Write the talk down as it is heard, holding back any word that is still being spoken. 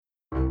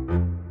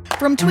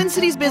From Twin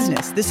Cities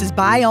Business, this is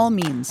By All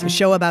Means, a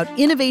show about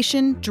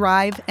innovation,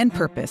 drive, and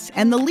purpose,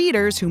 and the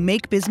leaders who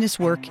make business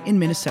work in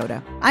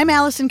Minnesota. I'm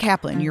Allison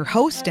Kaplan, your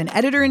host and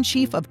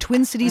editor-in-chief of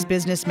Twin Cities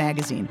Business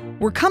magazine.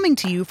 We're coming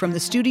to you from the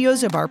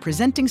studios of our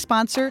presenting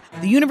sponsor,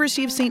 the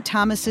University of St.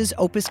 Thomas's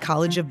Opus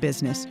College of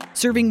Business,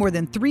 serving more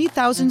than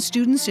 3,000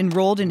 students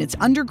enrolled in its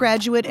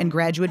undergraduate and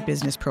graduate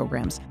business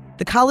programs.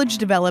 The college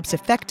develops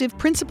effective,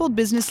 principled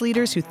business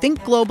leaders who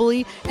think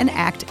globally and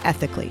act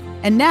ethically.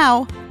 And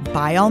now,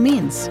 By All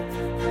Means.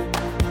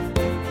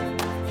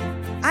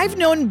 I've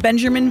known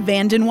Benjamin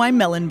Vanden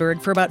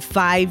Wy-Mellenberg for about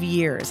 5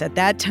 years. At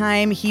that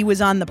time, he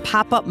was on the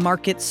pop-up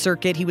market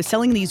circuit. He was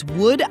selling these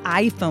wood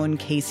iPhone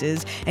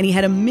cases, and he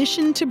had a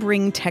mission to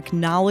bring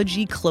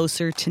technology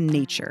closer to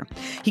nature.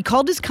 He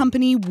called his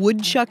company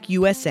Woodchuck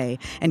USA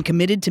and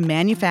committed to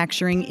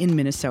manufacturing in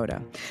Minnesota.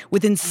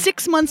 Within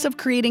 6 months of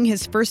creating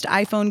his first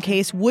iPhone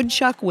case,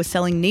 Woodchuck was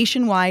selling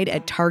nationwide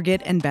at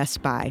Target and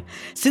Best Buy.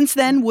 Since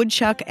then,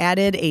 Woodchuck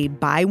added a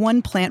Buy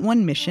One, Plant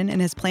One mission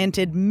and has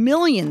planted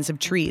millions of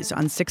trees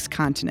on 6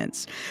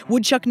 continents.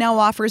 Woodchuck now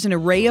offers an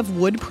array of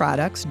wood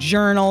products,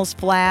 journals,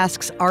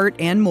 flasks, art,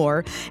 and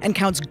more, and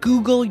counts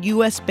Google,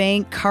 U.S.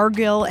 Bank,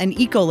 Cargill, and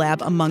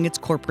Ecolab among its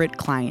corporate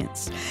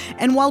clients.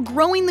 And while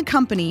growing the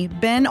company,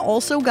 Ben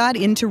also got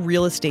into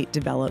real estate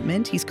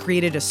development. He's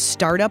created a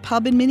startup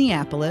hub in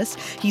Minneapolis.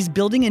 He's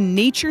building a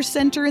nature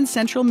center in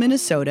central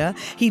Minnesota.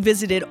 He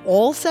visited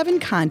all 7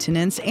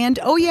 continents, and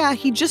oh yeah,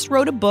 he just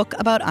wrote a book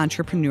about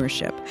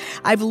entrepreneurship.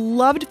 I've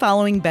loved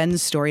following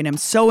Ben's story, and I'm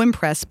so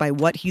impressed by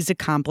what he's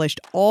accomplished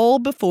all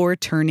before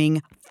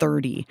turning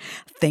 30.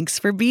 Thanks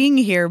for being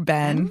here,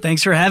 Ben.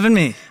 Thanks for having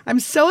me. I'm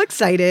so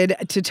excited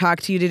to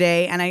talk to you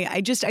today. And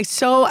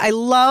I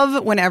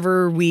love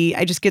whenever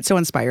I just get so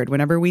inspired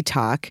whenever we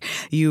talk.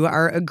 You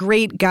are a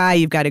great guy.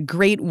 You've got a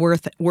great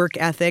work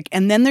ethic.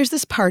 And then there's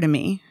this part of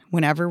me,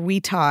 whenever we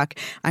talk,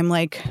 I'm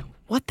like,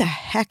 what the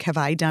heck have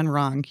I done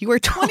wrong? You are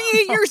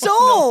 28 years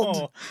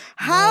old.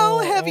 How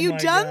have you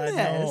done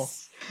this?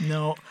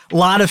 No, a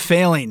lot of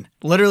failing,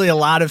 literally a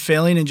lot of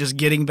failing and just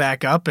getting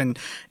back up and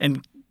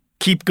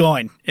keep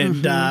going.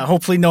 And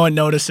hopefully no one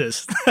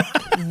notices.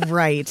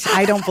 Right.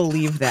 I don't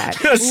believe that.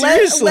 No,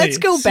 seriously. Let's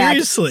go back.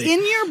 Seriously.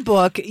 In your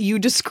book, you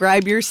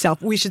describe yourself.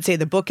 We should say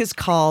the book is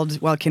called,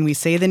 well, can we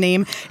say the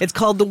name? It's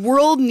called The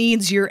World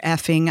Needs Your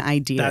Effing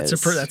Ideas.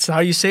 That's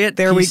how you say it.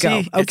 There PC. we go.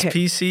 Okay. It's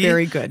PC.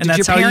 Very good. And Did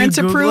that's your parents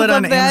how you Google approve it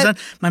on of that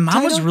Amazon. My mom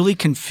title? was really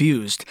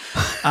confused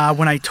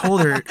when I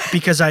told her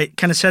because I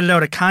kind of set it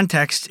out of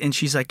context and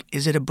she's like,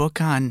 is it a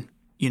book on,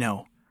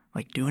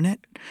 like doing it?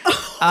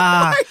 Oh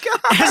my God.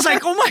 I was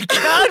like, oh my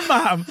God,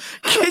 Mom,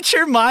 get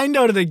your mind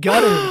out of the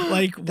gutter.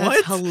 Like, what?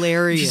 That's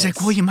hilarious. She's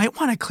like, well, you might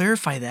want to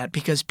clarify that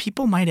because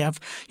people might have,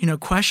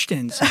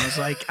 questions. And I was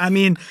like,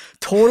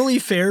 totally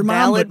fair, Mom,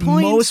 Valid but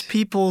point. most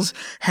people's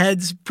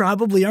heads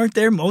probably aren't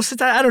there most of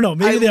the time. I don't know.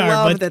 Maybe they are.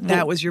 I love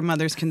that was your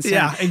mother's concern.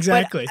 Yeah,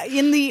 exactly. But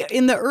in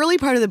the early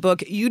part of the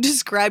book, you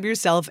describe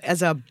yourself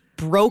as a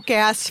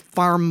broke-ass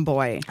farm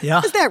boy.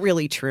 Yeah. Is that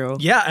really true?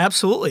 Yeah,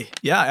 absolutely.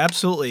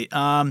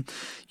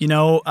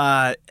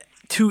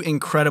 Two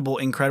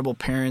incredible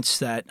parents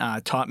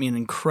that taught me an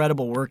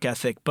incredible work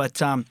ethic.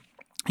 But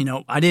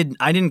I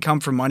didn't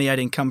come from money. I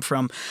didn't come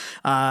from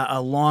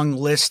a long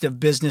list of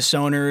business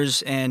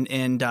owners and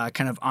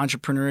kind of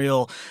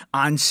entrepreneurial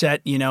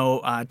onset.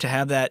 To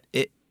have that.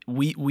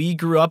 We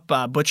grew up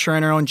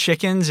butchering our own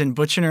chickens and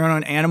butchering our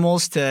own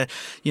animals to,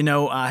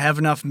 have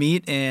enough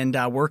meat and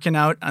working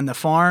out on the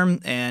farm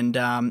and,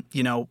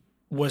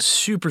 was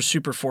super,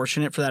 super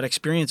fortunate for that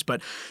experience.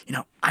 But,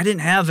 I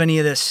didn't have any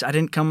of this. I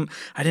didn't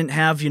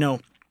have,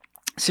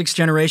 6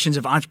 generations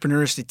of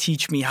entrepreneurs to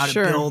teach me how to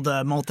build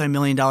a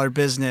multi-million-dollar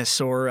business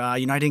or, I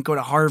didn't go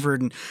to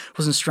Harvard and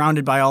wasn't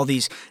surrounded by all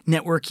these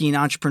networking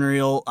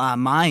entrepreneurial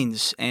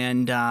minds.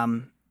 And,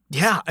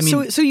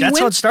 so that's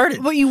how it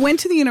started. Well, you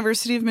went to the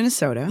University of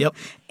Minnesota. Yep.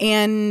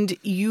 And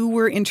you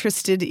were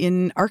interested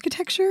in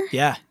architecture?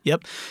 Yeah.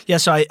 Yep. Yeah.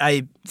 So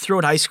I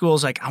throughout high school, I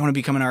was like, I want to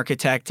become an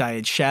architect. I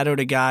had shadowed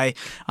a guy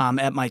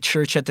at my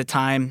church at the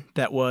time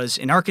that was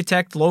an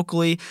architect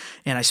locally,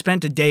 and I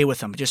spent a day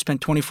with him. Just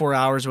spent 24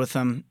 hours with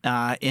him,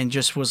 and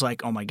just was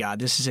like, oh my God,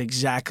 this is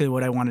exactly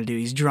what I want to do.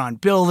 He's drawing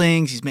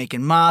buildings, he's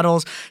making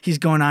models, he's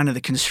going on to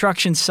the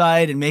construction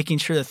site and making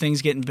sure that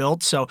things getting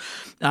built. So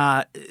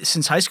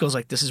since high school, I was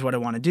like, this is what I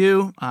want to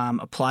do.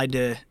 Applied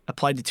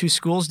to 2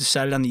 schools,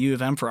 decided on the U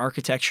of M for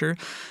architecture,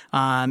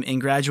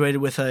 and graduated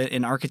with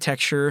an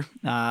architecture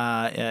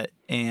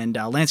and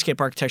landscape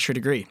architecture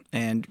degree,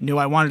 and knew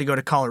I wanted to go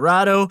to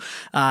Colorado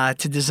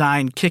to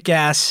design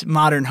kick-ass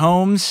modern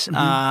homes.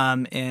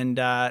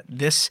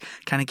 This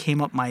kind of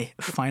came up my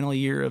final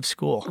year of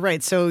school.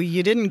 Right. So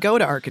you didn't go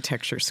to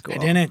architecture school. I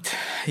didn't.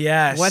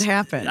 Yes. What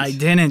happened? I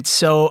didn't.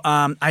 So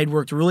I'd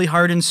worked really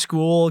hard in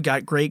school,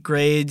 got great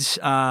grades.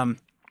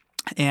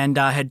 And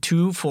had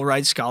 2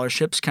 full-ride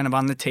scholarships kind of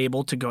on the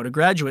table to go to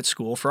graduate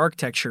school for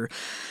architecture.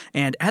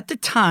 And at the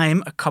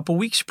time, a couple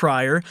weeks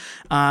prior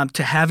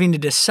to having to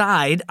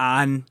decide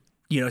on,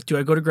 do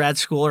I go to grad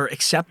school or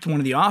accept one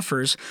of the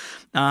offers?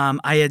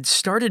 I had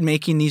started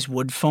making these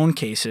wood phone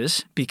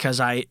cases because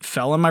I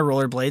fell on my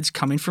rollerblades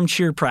coming from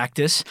cheer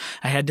practice.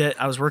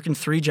 I was working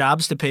 3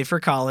 jobs to pay for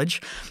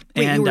college.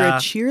 Wait, and, you were a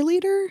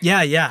cheerleader?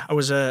 Yeah. I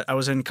was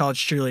in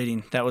college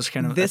cheerleading. That was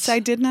kind of this. I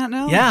did not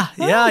know. Yeah.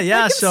 I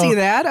can see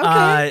that.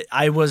 Okay.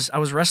 I was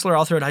a wrestler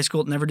all throughout high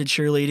school. Never did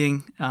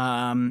cheerleading.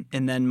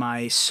 And then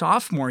my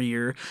sophomore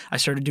year, I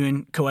started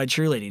doing co-ed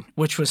cheerleading,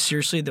 which was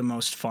seriously the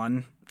most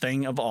fun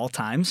thing of all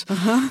times.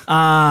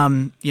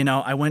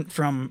 I went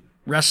from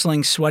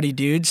wrestling sweaty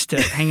dudes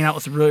to hanging out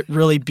with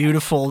really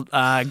beautiful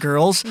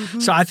girls.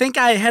 So I think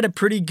I had a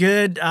pretty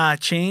good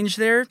change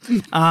there.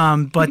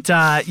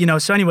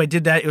 So anyway,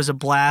 did that. It was a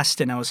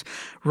blast. And I was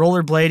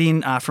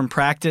rollerblading from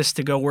practice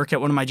to go work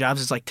at one of my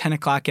jobs. It's like 10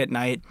 o'clock at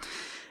night.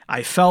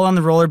 I fell on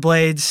the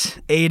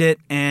rollerblades, ate it,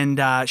 and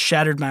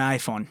shattered my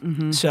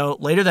iPhone. So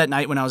later that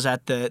night when I was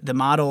at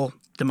the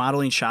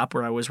modeling shop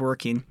where I was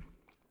working,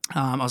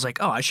 I was like,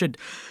 I should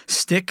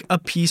stick a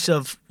piece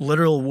of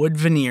literal wood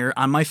veneer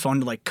on my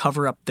phone to like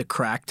cover up the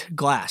cracked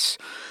glass.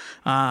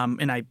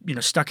 And I,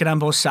 stuck it on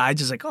both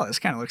sides. It's like, this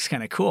kind of looks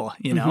kind of cool,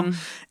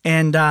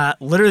 And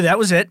literally that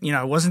was it.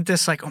 It wasn't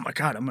this like, oh my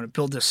God, I'm going to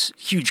build this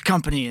huge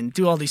company and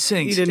do all these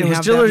things. You didn't it was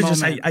have literally that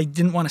just moment. I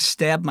didn't want to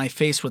stab my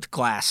face with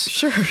glass.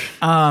 Sure.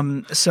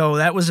 So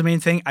that was the main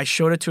thing. I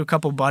showed it to a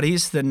couple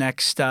buddies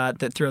throughout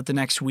the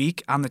next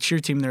week on the cheer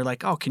team. They're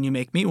like, can you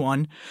make me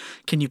one?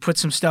 Can you put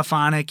some stuff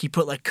on it? Can you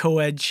put like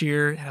co-ed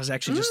cheer? I was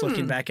actually just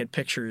looking back at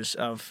pictures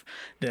of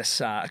this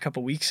a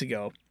couple weeks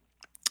ago.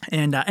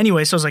 And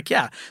anyway, so I was like,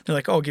 yeah. They're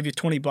like, I'll give you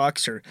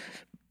 $20 or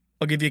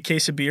I'll give you a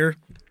case of beer.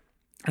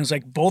 I was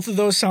like, both of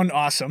those sound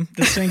awesome.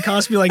 This thing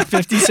cost me like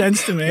 50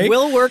 cents to make.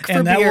 Will work for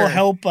and that beer. will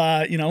help,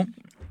 that'll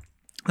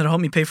help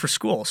me pay for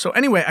school. So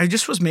anyway, I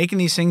just was making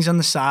these things on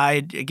the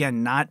side.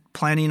 Again, not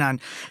planning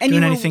on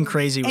doing anything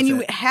crazy with it. And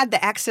you had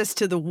the access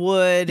to the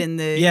wood and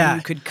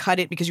you could cut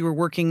it because you were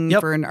working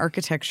for an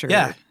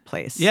architecture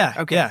place. Yeah.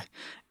 Okay. Yeah.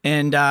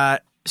 And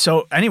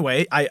so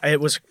anyway, it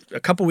was a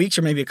couple weeks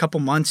or maybe a couple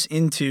months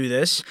into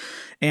this,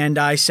 and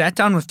I sat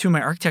down with 2 of my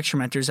architecture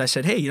mentors. I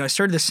said, hey, I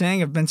started this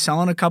thing. I've been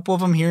selling a couple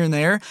of them here and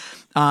there.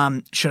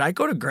 Should I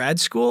go to grad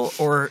school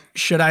or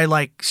should I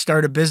like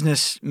start a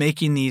business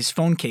making these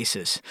phone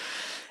cases?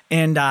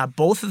 And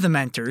both of the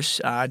mentors,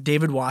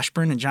 David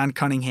Washburn and John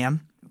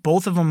Cunningham,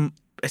 both of them,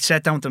 I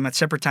sat down with them at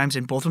separate times,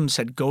 and both of them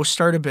said, go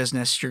start a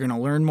business. You're going to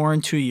learn more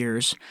in 2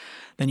 years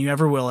than you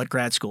ever will at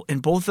grad school.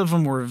 And both of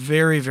them were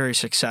very, very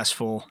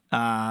successful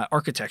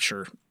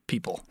architecture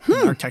people in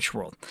the architecture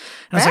world.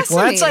 And I was like,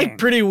 well, that's like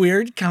pretty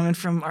weird coming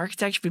from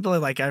architecture people.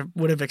 Like I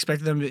would have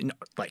expected them to,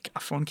 like, a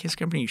phone case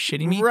company? You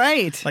shitting me?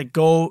 Right. Like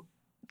go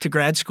to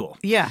grad school.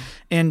 Yeah.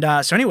 And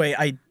so anyway,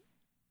 I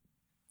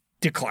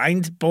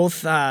declined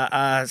both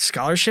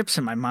scholarships,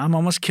 and my mom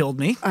almost killed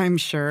me. I'm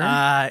sure.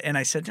 And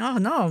I said, oh,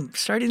 no, I'm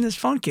starting this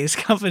phone case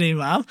company,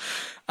 Mom.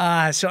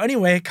 So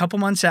anyway, a couple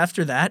months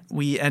after that,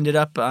 we ended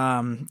up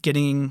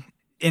getting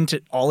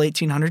into all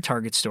 1,800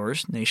 Target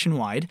stores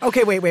nationwide.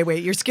 Okay,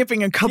 wait. You're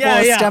skipping a couple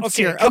of steps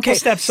here. Okay,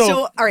 steps.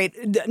 So, all right,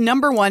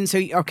 number one,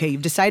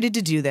 you've decided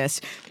to do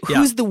this.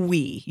 Who's the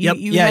we?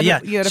 You had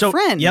a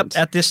friend. Yep,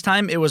 at this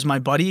time, it was my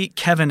buddy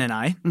Kevin and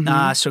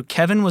I. So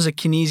Kevin was a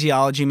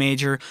kinesiology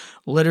major,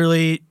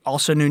 literally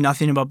also knew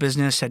nothing about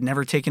business, had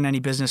never taken any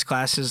business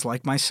classes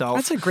like myself.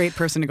 That's a great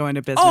person to go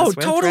into business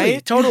with,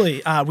 right?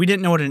 Totally. We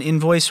didn't know what an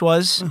invoice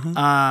was.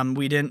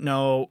 We didn't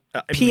know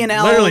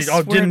P&L. Literally,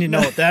 didn't even know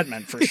what that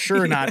meant. For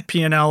sure not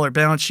P&L or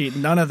balance sheet,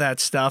 none of that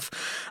stuff.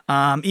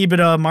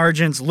 EBITDA,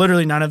 margins,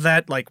 literally none of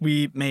that. Like,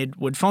 we made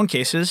wood phone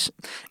cases.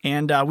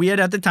 And we had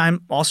at the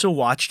time also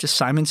watched a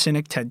Simon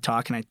Sinek TED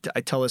Talk. And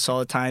I tell this all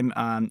the time.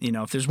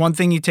 If there's one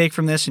thing you take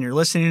from this and you're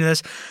listening to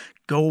this,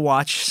 go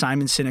watch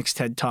Simon Sinek's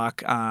TED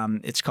Talk.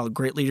 It's called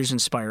Great Leaders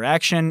Inspire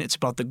Action. It's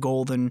about the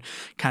golden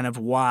kind of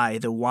why,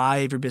 the why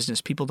of your business.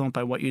 People don't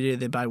buy what you do,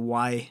 they buy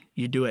why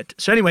you do it.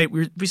 So anyway,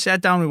 we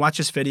sat down, we watched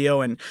this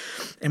video, and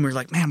we were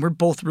like, man, we're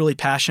both really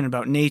passionate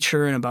about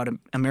nature and about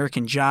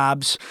American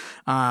jobs.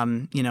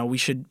 We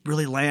should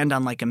really land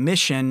on like a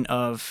mission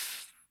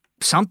of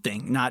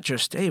something, not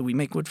just, hey, we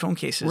make wood phone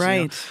cases.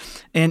 Right.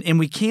 And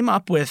we came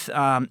up with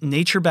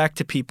nature back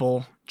to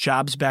people,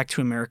 jobs back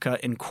to America,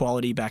 and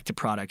quality back to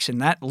products.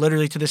 And that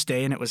literally to this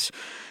day, and it was,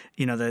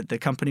 the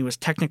company was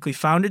technically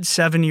founded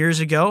 7 years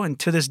ago. And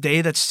to this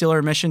day, that's still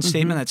our mission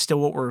statement. That's still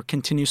what we're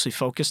continuously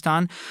focused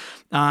on.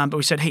 But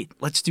we said, hey,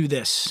 let's do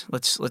this.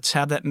 Let's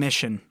have that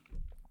mission.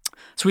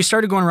 So we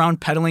started going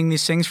around peddling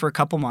these things for a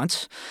couple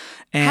months.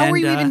 And, how were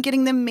you even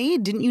getting them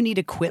made? Didn't you need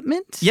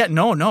equipment? Yeah,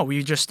 no.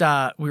 We just,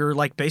 we were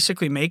like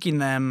basically making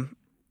them.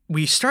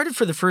 We started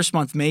for the first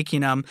month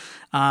making them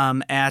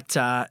at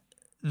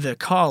the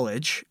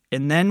college,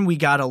 and then we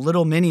got a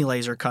little mini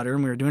laser cutter,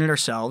 and we were doing it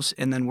ourselves,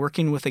 and then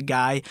working with a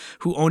guy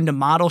who owned a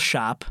model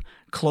shop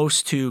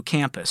close to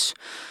campus.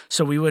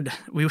 So we would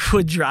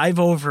drive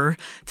over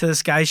to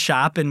this guy's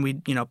shop, and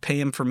we'd pay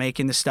him for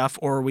making the stuff,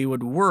 or we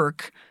would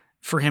work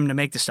for him to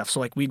make the stuff. So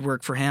like we'd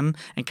work for him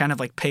and kind of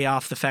like pay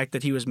off the fact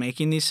that he was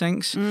making these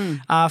things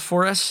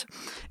for us.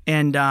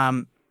 And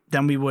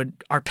then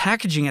our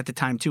packaging at the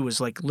time too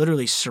was like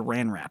literally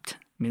saran wrapped.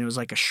 I mean, it was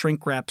like a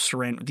shrink wrap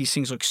saran. These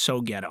things look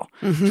so ghetto.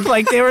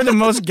 Like they were the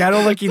most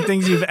ghetto looking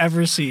things you've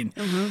ever seen.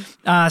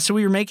 So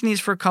we were making these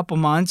for a couple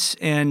months,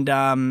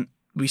 and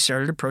we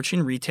started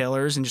approaching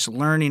retailers and just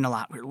learning a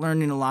lot. We were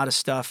learning a lot of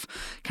stuff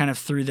kind of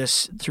through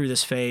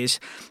this phase.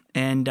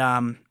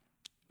 And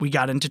we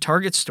got into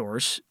Target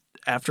stores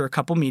after a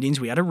couple meetings.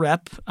 We had a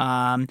rep.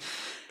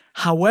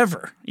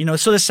 However,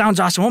 so this sounds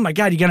awesome. Oh my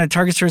God, you got into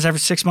Target stores every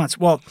 6 months.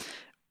 Well,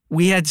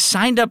 we had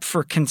signed up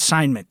for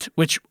consignment,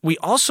 which we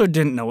also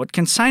didn't know what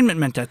consignment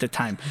meant at the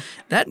time.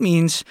 That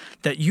means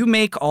that you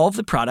make all of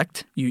the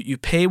product, you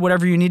pay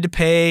whatever you need to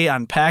pay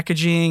on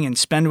packaging and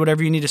spend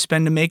whatever you need to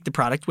spend to make the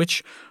product,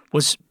 which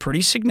was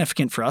pretty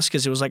significant for us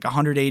because it was like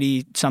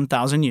 180-some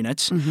thousand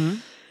units.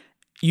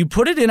 You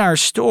put it in our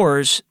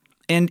stores,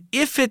 and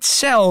if it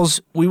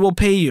sells, we will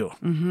pay you.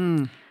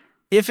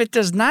 If it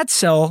does not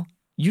sell,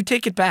 you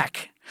take it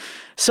back.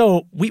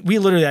 So we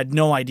literally had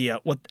no idea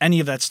what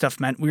any of that stuff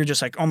meant. We were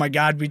just like, oh my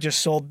God, we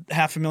just sold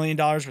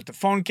 $500,000 worth of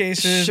phone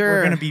cases. Sure.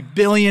 We're going to be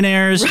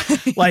billionaires.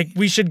 Right. Like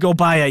we should go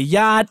buy a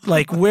yacht.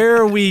 Like where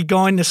are we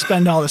going to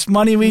spend all this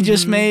money we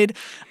just made?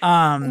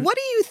 What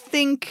do you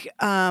think,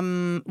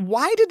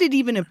 why did it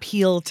even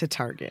appeal to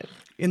Target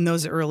in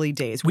those early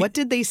days? What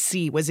did they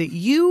see? Was it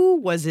you?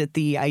 Was it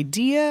the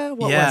idea?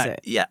 What was it?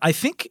 Yeah, I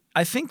think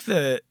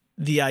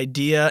the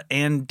idea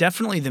and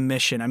definitely the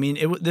mission. I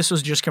mean, this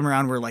was just come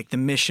around where like the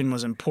mission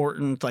was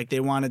important. Like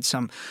they wanted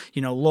some,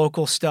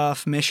 local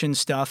stuff, mission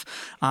stuff.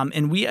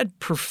 And we had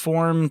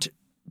performed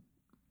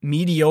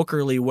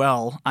mediocrely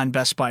well on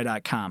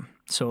BestBuy.com.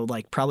 So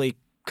like probably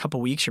a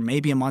couple weeks or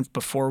maybe a month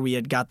before we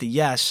had got the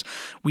yes,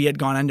 we had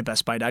gone onto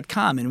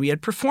BestBuy.com and we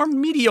had performed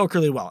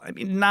mediocrely well. I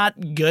mean,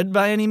 not good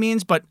by any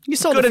means, but you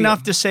sold good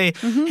enough to say,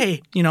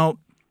 hey,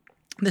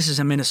 this is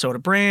a Minnesota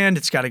brand.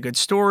 It's got a good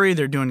story.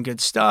 They're doing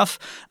good stuff.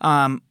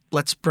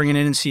 Let's bring it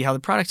in and see how the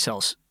product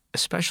sells,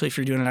 especially if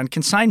you're doing it on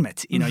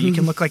consignment. You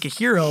can look like a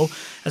hero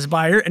as a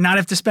buyer and not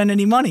have to spend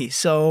any money.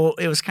 So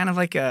it was kind of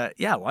like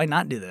why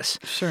not do this?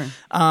 Sure.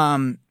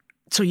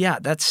 So yeah,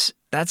 that's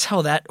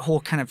how that whole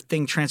kind of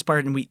thing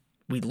transpired. And we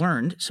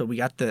learned, so we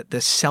got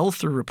the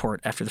sell-through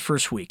report after the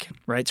first week,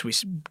 right? So we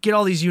get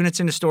all these units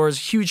into stores,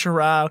 huge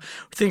hurrah.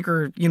 We think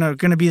we're,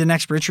 going to be the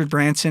next Richard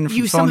Branson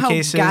from phone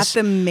cases. You somehow got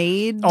them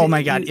made? Oh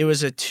my God. It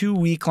was a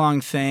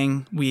 2-week-long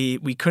thing. We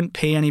couldn't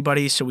pay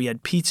anybody, so we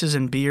had pizzas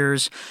and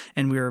beers,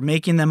 and we were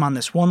making them on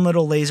this one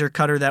little laser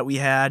cutter that we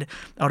had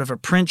out of a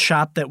print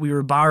shop that we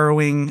were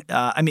borrowing.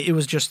 It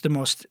was just the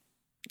most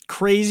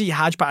crazy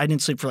hodgepodge. I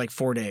didn't sleep for like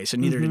 4 days,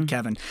 and neither did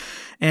Kevin.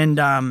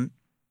 And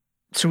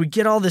so we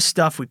get all this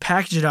stuff, we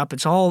package it up,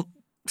 it's all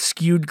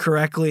skewed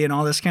correctly and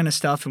all this kind of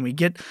stuff, and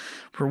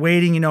we're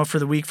waiting, for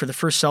the week for the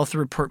first sell-through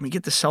report, and we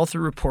get the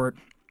sell-through report.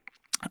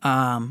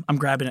 I'm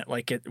grabbing it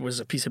like it was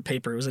a piece of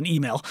paper, it was an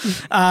email,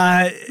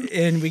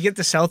 and we get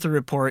the sell-through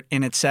report,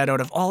 and it said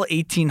out of all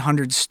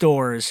 1,800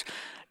 stores,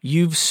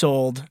 you've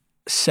sold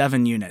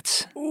 7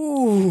 units.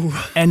 Ooh.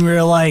 And we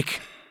were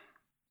like,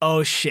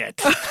 oh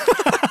shit.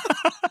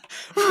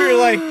 We were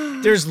like,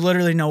 there's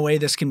literally no way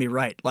this can be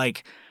right.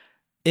 Like,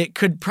 it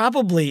could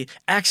probably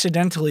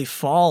accidentally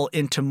fall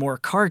into more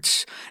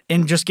carts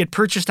and just get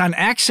purchased on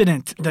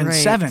accident than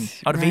 7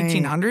 out of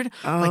 1,800.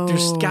 Oh. Like,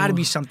 there's got to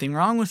be something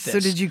wrong with this. So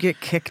did you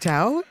get kicked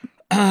out?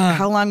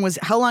 How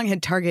long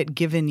had Target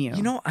given you?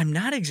 I'm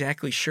not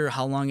exactly sure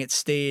how long it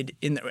stayed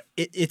in.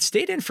 It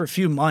stayed in for a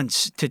few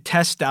months to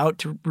test out,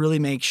 to really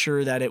make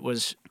sure that it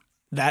was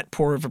that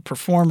poor of a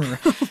performer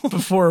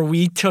before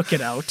we took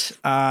it out,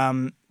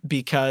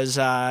 because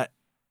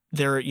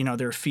there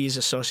are fees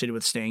associated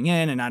with staying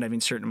in and not having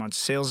certain amounts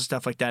of sales and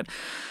stuff like that.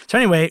 So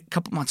anyway, a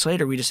couple months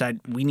later, we decided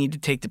we need to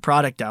take the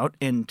product out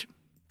and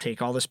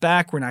take all this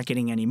back. We're not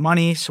getting any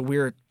money, so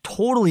we're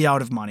totally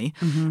out of money,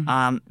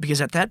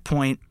 because at that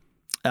point,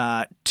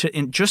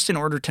 in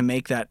order to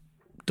make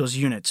those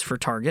units for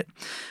Target,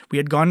 we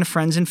had gone to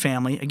friends and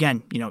family.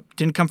 Again,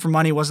 didn't come for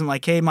money. It wasn't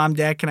like, hey, mom,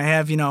 dad, can I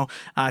have,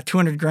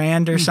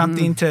 $200,000 or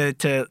something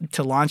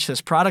to launch this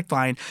product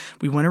line?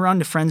 We went around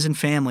to friends and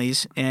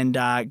families and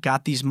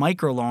got these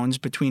micro loans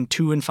between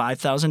 $2,000 and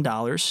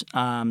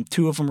 $5,000.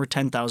 2 of them were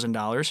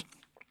 $10,000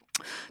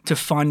 to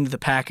fund the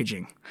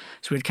packaging.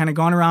 So we'd kind of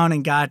gone around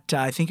and got,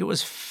 I think it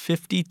was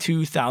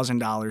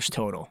 $52,000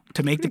 total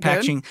to make the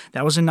packaging. Good.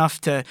 That was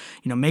enough to,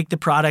 make the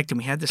product, and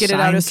we had to get it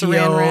out of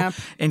Saran wrap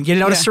and get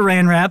it out of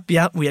Saran wrap.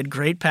 Yeah, we had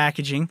great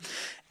packaging,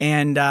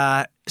 and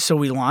so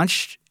we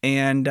launched,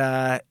 and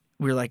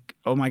we were like,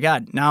 oh my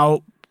God!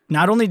 Now,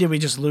 not only did we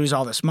just lose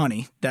all this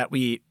money that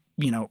we're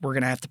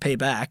going to have to pay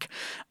back,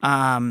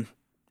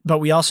 but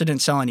we also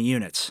didn't sell any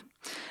units.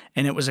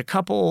 And it was a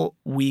couple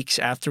weeks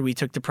after we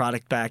took the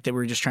product back that we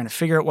were just trying to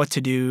figure out what to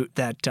do,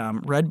 that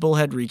Red Bull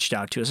had reached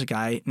out to us. A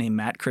guy named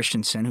Matt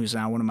Christensen, who's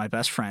now one of my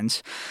best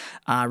friends,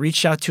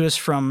 reached out to us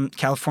from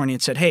California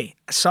and said, hey,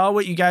 I saw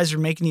what you guys are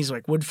making, these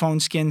like wood phone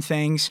skin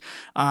things.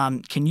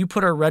 Can you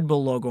put our Red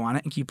Bull logo on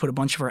it? And can you put a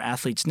bunch of our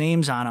athletes'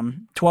 names on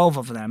them, 12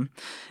 of them,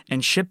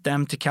 and ship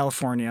them to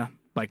California?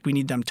 Like, we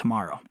need them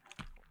tomorrow.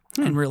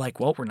 And we're like,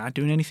 well, we're not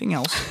doing anything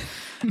else.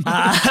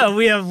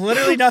 We have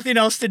literally nothing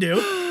else to do.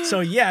 So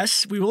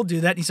yes, we will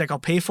do that. And he's like, I'll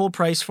pay full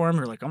price for him.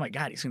 We're like, oh my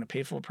God, he's going to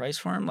pay full price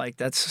for him? Like,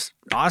 that's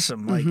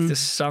awesome. Like, this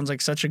sounds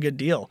like such a good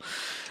deal.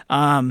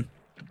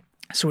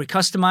 So we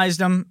customized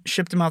them,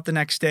 shipped them out the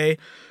next day.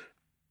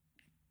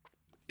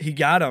 He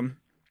got them.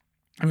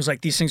 I was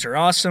like, these things are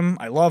awesome.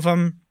 I love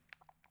them.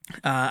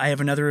 I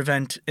have another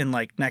event in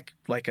like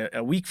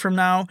a week from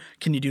now.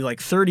 Can you do like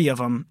 30 of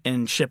them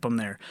and ship them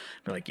there?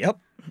 We're like, yep.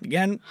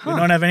 Again, we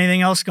don't have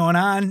anything else going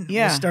on.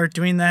 Yeah. We'll start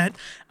doing that.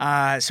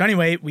 So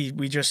anyway,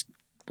 we just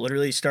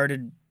literally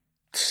started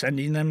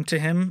sending them to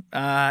him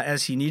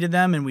as he needed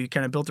them, and we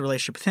kind of built a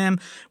relationship with him.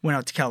 Went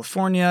out to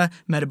California,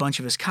 met a bunch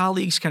of his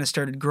colleagues, kind of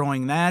started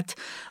growing that.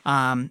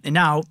 And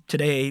now,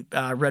 today,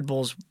 Red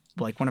Bull's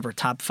like one of our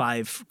top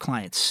 5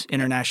 clients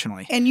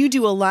internationally. And you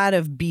do a lot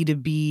of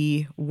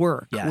B2B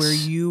work where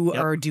you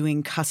Yep. are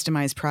doing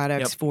customized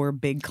products Yep. for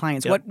big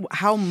clients. Yep.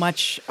 How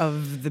much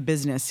of the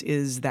business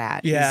is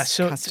that? Yeah, is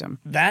so custom?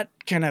 that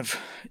kind of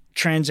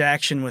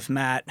transaction with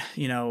Matt,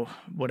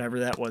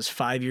 whatever that was,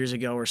 5 years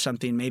ago or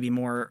something, maybe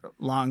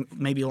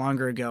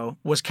longer ago,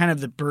 was kind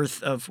of the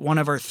birth of one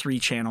of our 3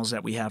 channels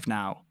that we have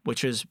now,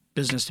 which is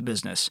business to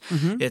business.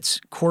 It's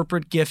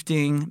corporate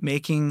gifting,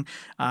 making,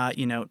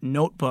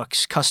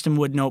 notebooks, custom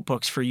wood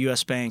notebooks for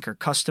U.S. Bank, or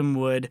custom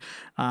wood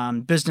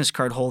business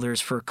card holders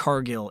for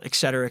Cargill, et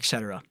cetera, et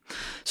cetera.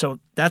 So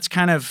that's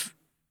kind of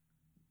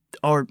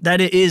that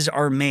is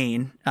our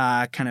main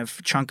kind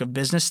of chunk of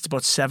business. It's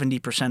about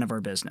 70% of our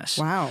business.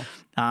 Wow.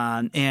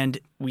 And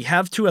we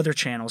have 2 other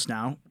channels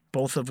now,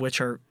 both of which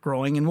are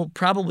growing and will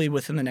probably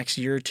within the next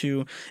year or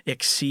 2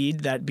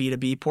 exceed that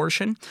B2B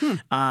portion.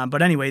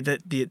 But anyway,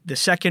 the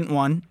second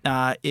one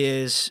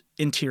is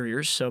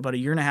interiors. So about a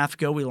year and a half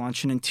ago, we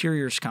launched an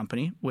interiors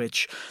company,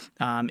 which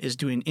is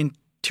doing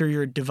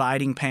interior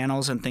dividing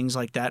panels and things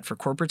like that for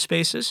corporate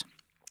spaces.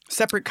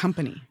 Separate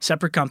company.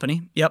 Separate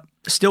company. Yep.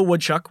 Still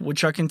Woodchuck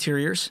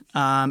Interiors.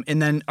 And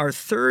then our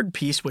third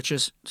piece, which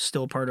is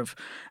still part of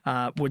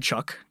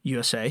Woodchuck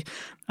USA,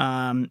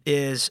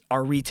 is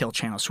our retail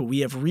channel. So we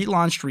have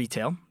relaunched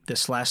retail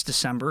this last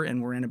December,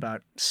 and we're in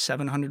about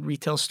 700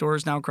 retail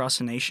stores now across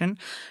the nation.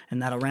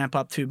 And that'll ramp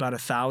up to about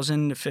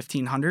 1,000 to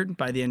 1,500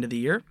 by the end of the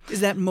year.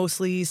 Is that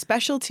mostly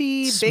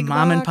specialty, It's big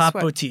mom box? and pop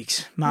What?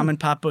 boutiques. Mom and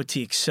pop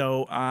boutiques.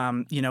 So,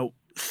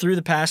 through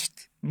the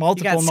past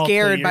multiple You got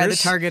scared years, by the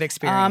Target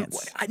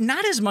experience.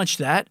 not as much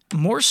that.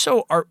 More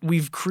so,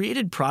 we've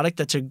created product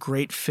that's a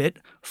great fit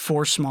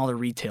for smaller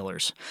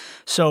retailers.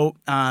 So,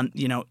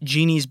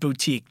 Jeannie's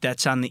Boutique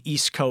that's on the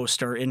East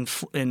Coast or in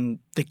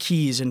the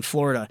Keys in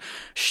Florida,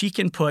 she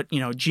can put,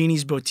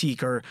 Jeannie's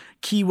Boutique or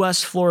Key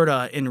West,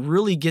 Florida, and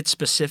really get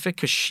specific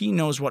because she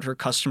knows what her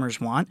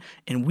customers want,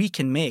 and we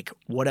can make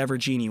whatever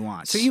Jeannie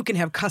wants. So you can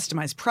have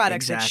customized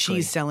products that Exactly.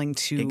 she's selling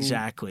to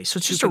Exactly. So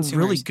it's to just a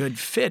really consumers. good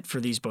fit for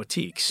these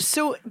boutiques.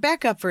 So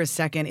back up for a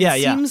second. Yeah,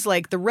 It yeah. seems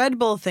like the Red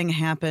Bull thing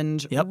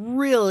happened Yep.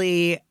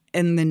 really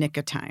in the nick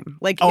of time.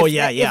 Like, Oh, if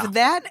yeah, that, yeah. if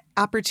that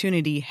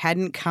opportunity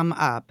hadn't come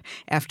up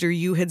after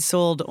you had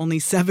sold only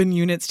 7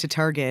 units to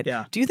Target,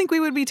 Yeah. do you think we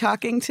would be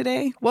talking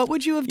today? What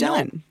would you have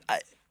done?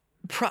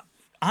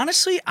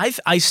 Honestly,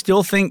 I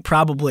still think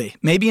probably,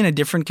 maybe in a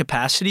different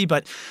capacity,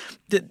 but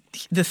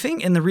the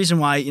thing and the reason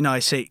why, I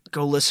say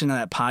go listen to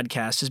that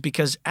podcast is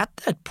because at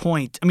that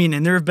point,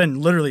 and there have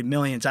been literally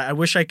millions. I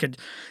wish I could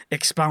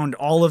expound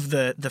all of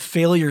the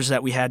failures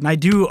that we had, and I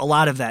do a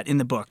lot of that in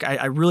the book.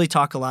 I really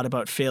talk a lot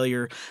about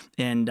failure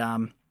and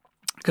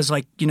because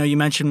you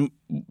mentioned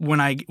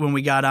when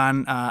we got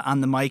on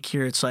the mic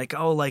here, it's like,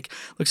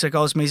 looks like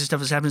all this amazing stuff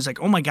is happening. It's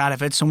like, oh my God, I've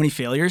had so many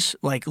failures,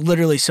 like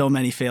literally so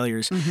many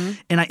failures.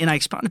 And I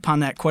expound upon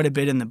that quite a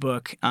bit in the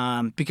book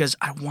because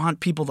I want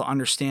people to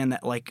understand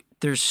that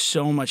there's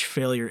so much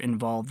failure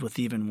involved with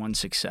even one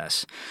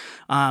success.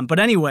 But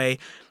anyway,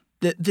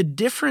 the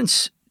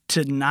difference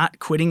to not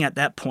quitting at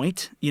that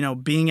point,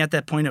 being at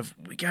that point of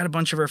we got a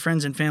bunch of our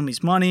friends and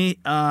family's money,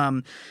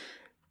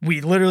 we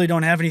literally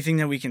don't have anything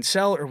that we can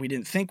sell, or we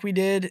didn't think we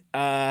did.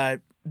 The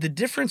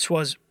difference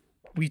was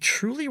we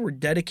truly were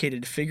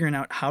dedicated to figuring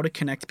out how to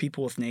connect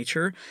people with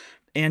nature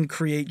and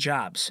create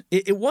jobs.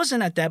 It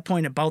wasn't at that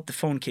point about the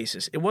phone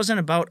cases. It wasn't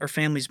about our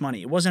family's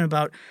money. It wasn't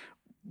about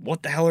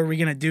what the hell are we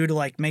going to do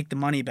to make the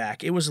money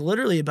back. It was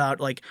literally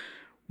about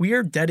we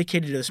are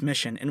dedicated to this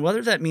mission. And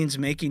whether that means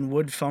making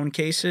wood phone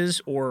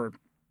cases or,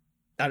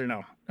 I don't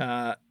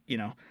know,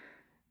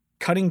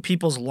 cutting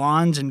people's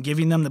lawns and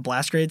giving them the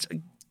blast grades,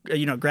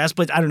 grass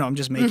blades. I don't know. I'm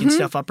just making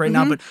stuff up right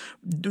now. But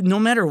no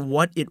matter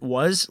what it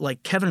was,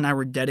 Kevin and I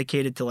were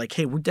dedicated to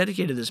hey, we're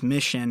dedicated to this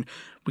mission.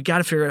 We got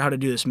to figure out how to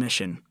do this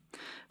mission.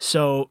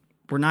 So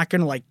we're not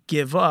going to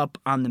give up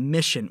on the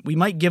mission. We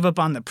might give up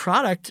on the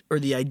product or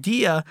the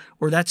idea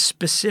or that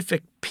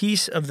specific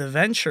piece of the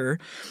venture,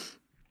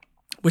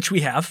 which we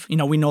have. We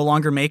no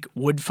longer make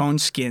wood phone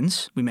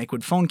skins. We make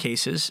wood phone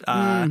cases.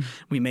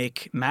 We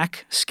make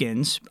Mac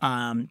skins,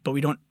 but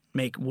we don't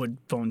make wood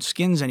phone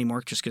skins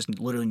anymore just because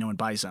literally no one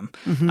buys them.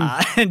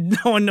 And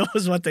no one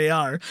knows what they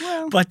are.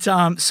 Well, but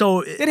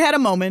so it had a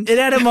moment. It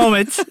had a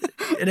moment.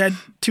 It had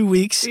 2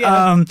 weeks.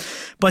 Yeah.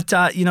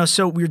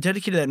 So we were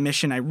dedicated to that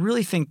mission. I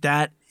really think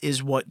that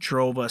is what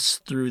drove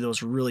us through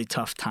those really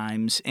tough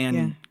times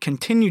and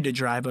continued to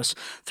drive us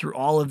through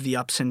all of the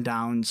ups and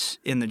downs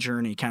in the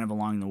journey kind of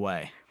along the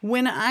way.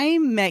 When I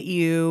met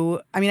you,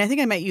 I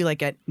think I met you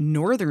like at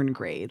Northern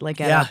Grade, like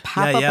at a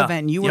pop-up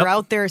event. You were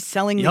out there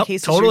selling the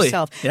cases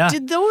yourself. Yeah.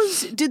 Did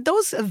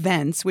those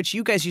events, which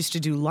you guys used to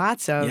do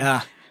lots of,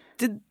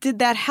 did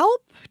that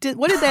help?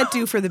 What did that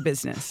do for the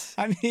business?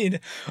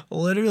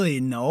 Literally,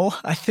 no.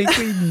 I think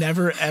we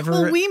never ever.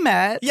 Well, we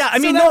met. Yeah,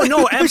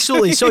 no,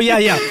 absolutely. So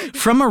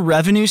from a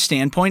revenue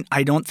standpoint,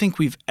 I don't think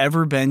we've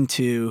ever been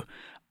to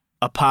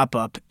a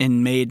pop-up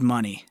and made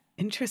money.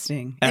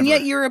 Interesting. Ever. And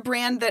yet you're a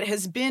brand that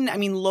has been,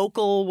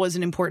 local was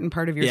an important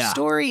part of your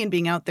story and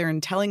being out there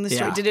and telling the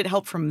story. Yeah. Did it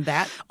help from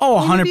that?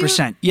 Oh,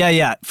 100%.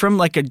 Yeah. From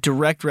like a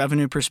direct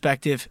revenue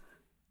perspective,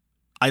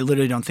 I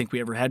literally don't think we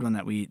ever had one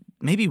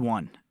maybe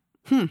one.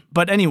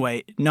 But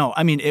anyway, no,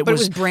 it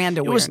was brand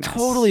awareness. It was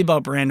totally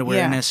about brand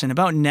awareness and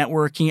about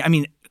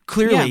networking.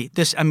 Clearly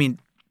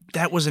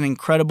that was an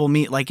incredible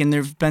meet. And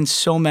there've been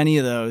so many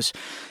of those.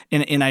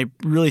 And I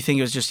really think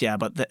it was just,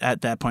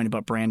 at that point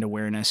about brand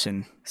awareness.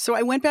 And so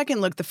I went back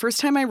and looked. The first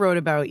time I wrote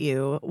about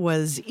you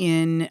was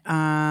in,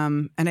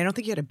 and I don't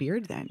think you had a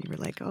beard then. You were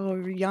like,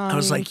 young, I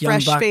was like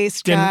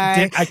fresh-faced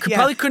guy. I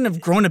probably couldn't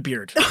have grown a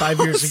beard 5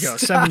 years ago,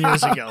 7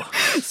 years ago.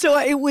 So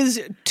it was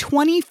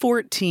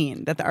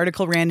 2014 that the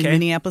article ran in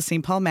Minneapolis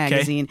St. Paul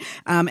Magazine.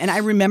 And I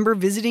remember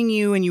visiting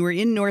you, and you were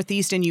in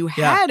Northeast, and you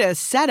had a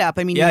setup.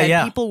 You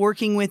had people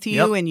working with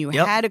you, and you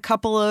had a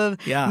couple of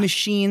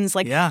machines.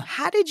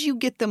 How did you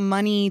get the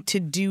money to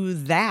do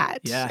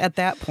that at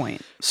that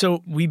point?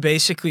 So we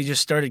basically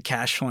just started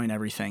cash flowing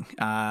everything.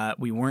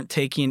 We weren't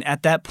taking,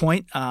 at that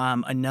point,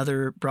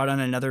 brought on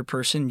another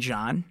person,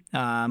 John,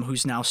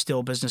 who's now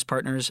still business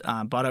partners,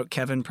 bought out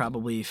Kevin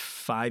probably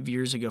 4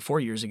 years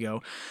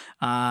ago.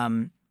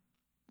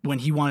 When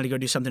he wanted to go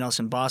do something else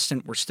in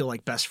Boston, we're still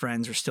like best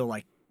friends. We're still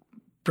like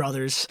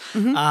brothers,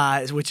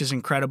 which is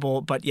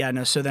incredible. But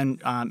so then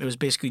it was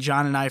basically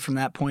John and I from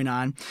that point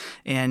on.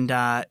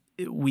 And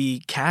we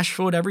cash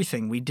flowed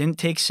everything. We didn't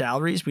take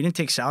salaries. We didn't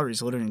take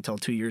salaries literally until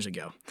 2 years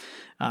ago.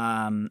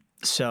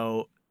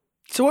 So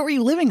what were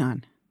you living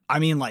on?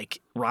 Like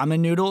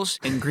ramen noodles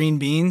and green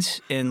beans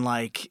and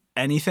like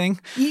anything.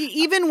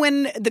 Even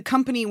when the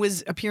company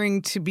was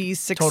appearing to be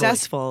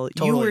successful,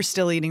 you were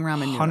still eating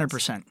ramen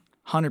noodles.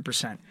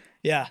 100%.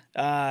 Yeah.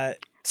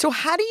 So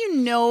how do you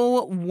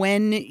know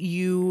when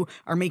you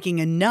are making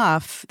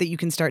enough that you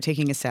can start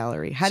taking a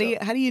salary? How do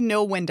you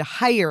know when to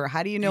hire?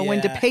 How do you know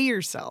when to pay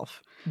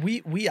yourself?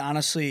 We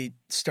honestly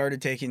started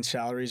taking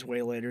salaries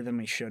way later than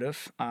we should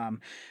have.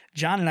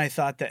 John and I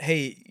thought that,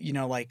 hey,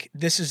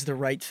 this is the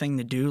right thing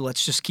to do.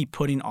 Let's just keep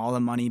putting all the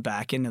money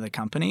back into the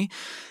company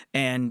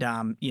and,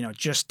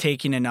 just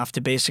taking enough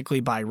to basically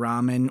buy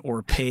ramen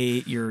or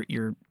pay your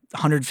 $150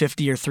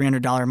 or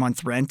 $300 a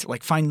month rent.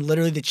 Find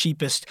literally the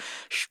cheapest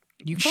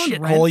You found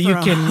rent shithole you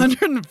for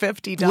can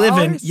 $150? live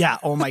in. Yeah.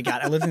 Oh my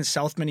God. I lived in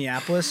South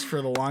Minneapolis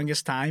for the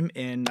longest time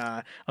in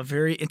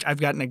I've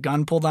gotten a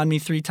gun pulled on me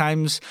 3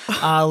 times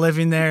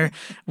living there.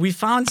 We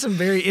found some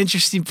very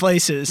interesting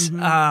places. We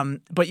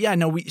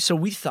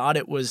thought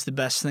it was the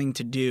best thing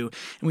to do.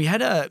 And we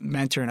had a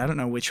mentor, and I don't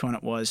know which one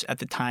it was at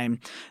the time,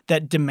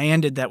 that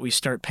demanded that we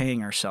start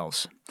paying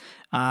ourselves.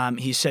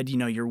 He said,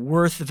 you're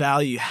worth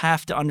value. You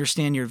have to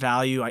understand your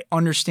value. I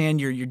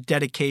understand your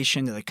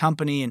dedication to the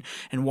company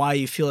and why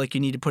you feel like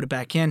you need to put it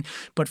back in.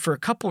 But for a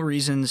couple of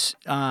reasons,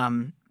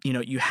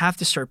 you have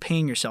to start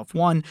paying yourself.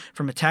 One,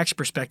 from a tax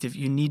perspective,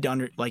 you need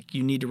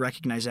to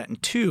recognize that.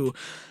 And two,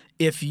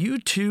 if you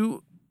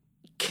two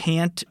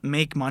can't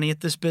make money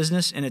at this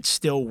business and it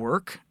still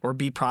work or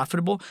be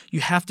profitable,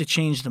 you have to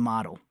change the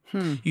model.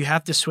 You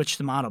have to switch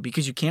the model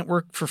because you can't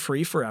work for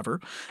free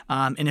forever.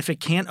 And if it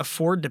can't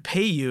afford to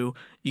pay you,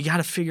 you got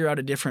to figure out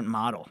a different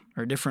model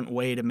or a different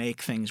way to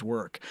make things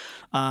work.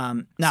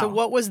 So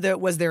what was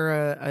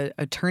there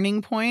a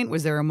turning point?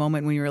 Was there a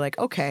moment when you were like,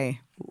 okay,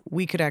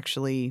 we could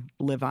actually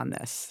live on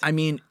this?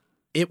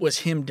 It was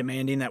him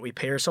demanding that we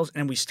pay ourselves,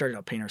 and we started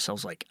out paying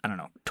ourselves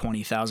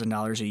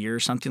 $20,000 a year or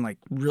something,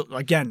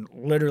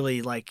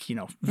 literally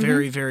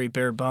very, very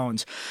bare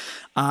bones.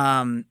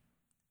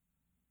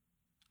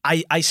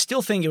 I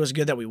still think it was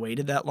good that we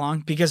waited that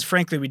long because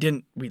frankly we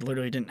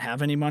literally didn't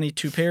have any money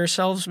to pay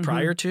ourselves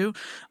prior to.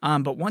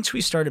 But once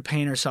we started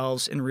paying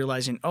ourselves and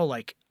realizing,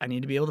 I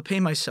need to be able to pay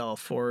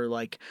myself, or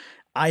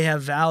I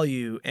have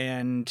value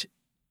and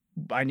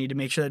I need to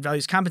make sure that value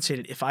is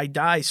compensated. If I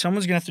die,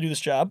 someone's going to have to do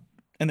this job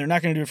and they're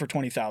not going to do it for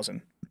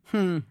 $20,000.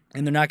 And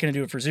they're not going to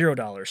do it for $0.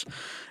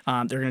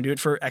 They're going to do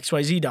it for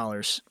XYZ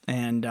dollars.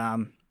 And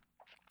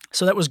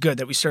So that was good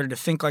that we started to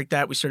think like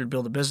that. We started to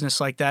build a business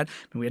like that,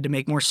 and we had to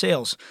make more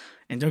sales.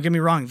 And don't get me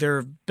wrong, there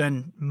have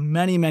been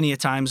many, many a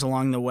times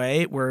along the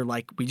way where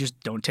like we just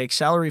don't take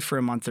salary for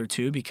a month or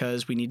two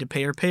because we need to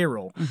pay our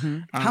payroll.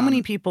 How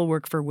many people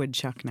work for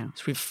Woodchuck now?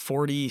 So we have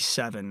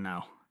 47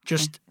 now.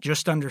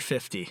 Just under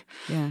 50,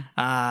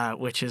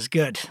 which is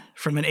good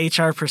from an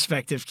HR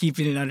perspective,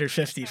 keeping it under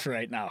 50 for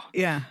right now.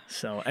 Yeah.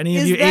 So any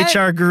of you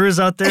HR gurus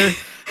out there,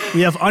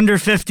 we have under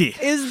 50.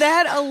 Is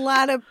that a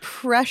lot of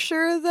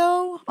pressure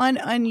though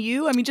on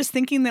you? I mean, just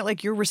thinking that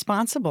like you're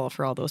responsible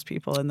for all those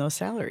people and those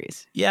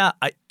salaries. Yeah,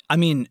 I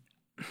mean,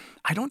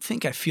 I don't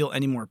think I feel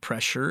any more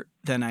pressure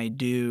than I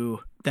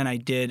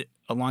did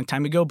a long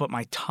time ago, but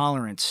my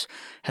tolerance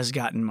has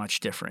gotten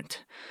much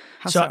different.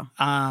 How so?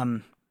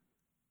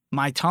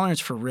 My tolerance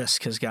for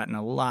risk has gotten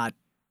a lot.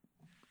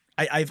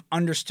 I've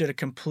understood a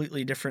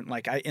completely different,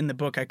 in the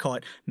book, I call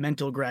it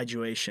mental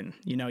graduation.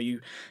 You know, you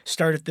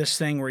start at this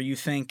thing where you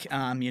think,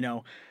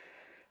 a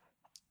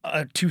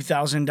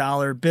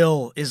 $2,000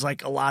 bill is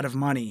like a lot of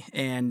money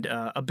and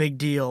a big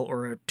deal,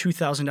 or a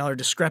 $2,000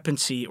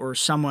 discrepancy, or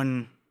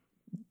someone,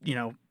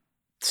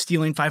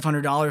 stealing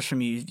 $500 from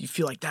you. You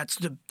feel like that's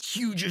the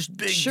hugest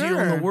big deal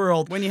in the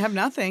world. When you have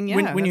nothing,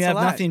 when you have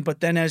nothing,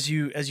 but then as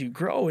you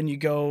grow and you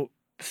go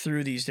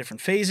through these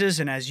different phases,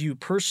 and as you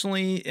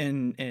personally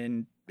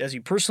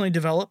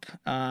develop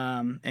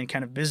and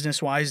kind of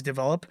business-wise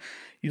develop,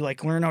 you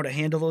learn how to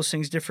handle those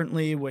things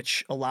differently,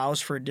 which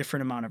allows for a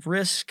different amount of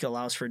risk,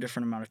 allows for a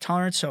different amount of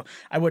tolerance. So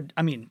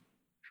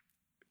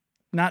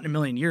not in a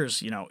million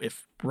years,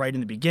 if right in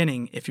the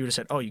beginning, if you would have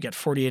said, oh, you got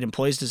 48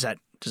 employees, does that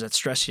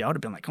stress you out?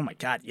 I'd been like, oh my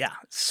God, yeah,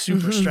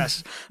 super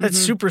stress. That's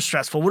super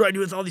stressful. What do I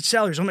do with all these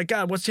salaries? Oh my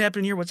God, what's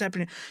happening here? What's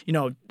happening?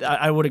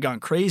 I would have gone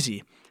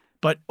crazy.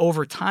 But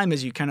over time,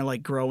 as you kind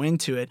of grow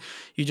into it,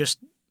 you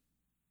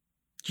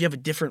have a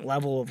different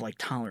level of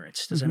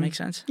tolerance. Does that make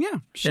sense?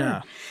 Yeah,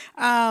 sure.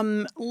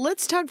 Yeah.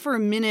 Let's talk for a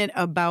minute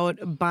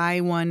about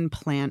Buy One,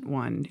 Plant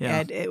One.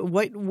 Yeah.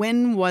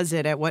 When was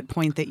it? At what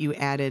point that you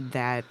added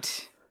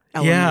that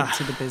element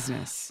to the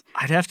business?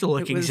 I'd have to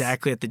look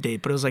exactly at the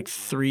date, but it was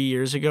 3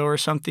 years ago or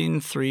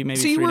something. So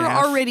you were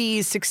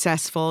already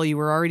successful. You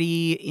were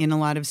already in a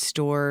lot of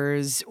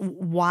stores.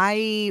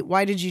 Why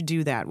did you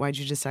do that? Why did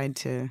you decide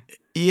to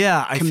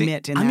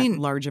commit in that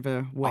large of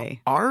a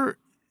way?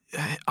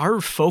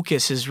 Our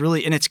focus is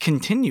really, and it's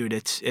continued.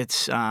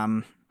 It's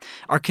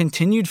our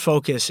continued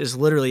focus is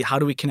literally how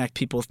do we connect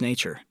people with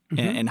nature,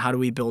 and how do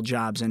we build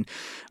jobs, and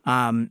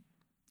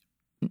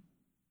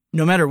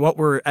no matter what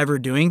we're ever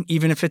doing,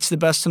 even if it's the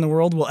best in the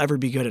world, will ever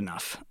be good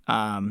enough,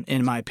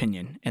 in my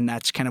opinion. And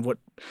that's kind of what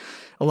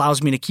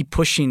allows me to keep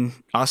pushing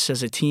us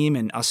as a team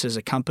and us as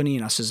a company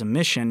and us as a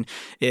mission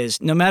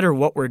is no matter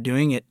what we're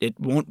doing, it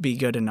won't be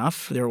good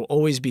enough. There will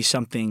always be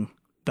something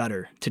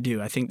better to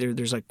do. I think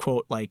there's a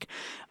quote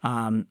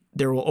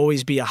there will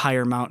always be a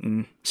higher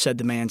mountain, said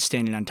the man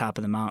standing on top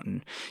of the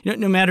mountain.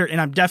 No matter, and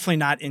I'm definitely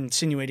not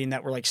insinuating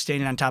that we're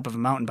standing on top of a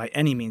mountain by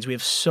any means. We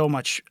have so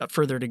much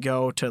further to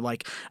go to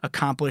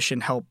accomplish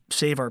and help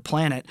save our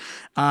planet.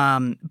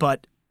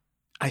 But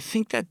I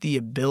think that the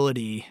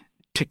ability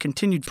to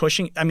continue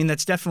pushing,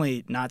 that's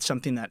definitely not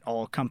something that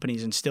all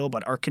companies instill,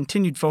 but our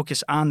continued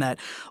focus on that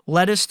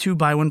led us to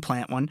Buy One,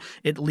 Plant One.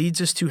 It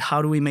leads us to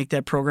how do we make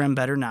that program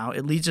better now?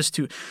 It leads us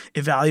to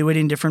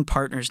evaluating different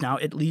partners now.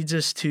 It leads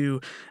us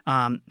to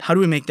how do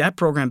we make that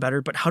program better,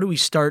 but how do we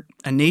start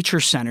a nature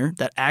center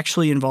that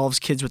actually involves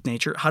kids with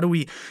nature? How do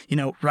we,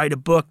 write a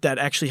book that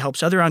actually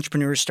helps other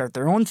entrepreneurs start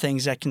their own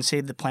things that can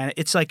save the planet?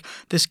 It's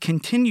this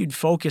continued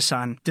focus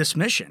on this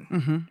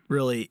mission,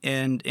 really.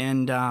 And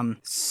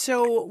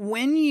so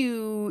when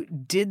you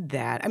did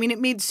that, it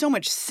made so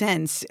much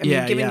sense.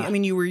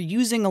 You were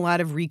using a lot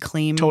of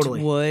reclaimed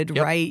wood,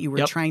 right? You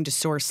were trying to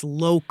source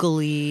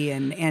locally,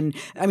 and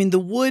the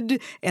wood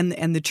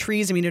and the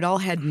trees. It all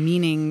had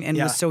meaning and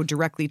was so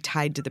directly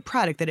tied to the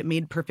product that it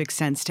made perfect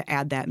sense to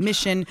add that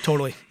mission.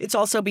 Totally. It's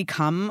also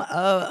become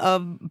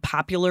a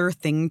popular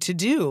thing to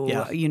do.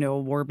 Yeah.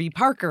 Warby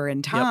Parker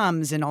and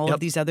Tom's and all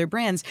of these other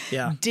brands.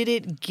 Yeah. Did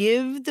it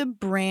give the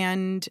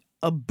brand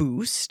a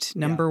boost,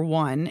 number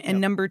one,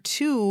 and number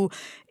two,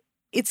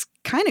 it's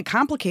kind of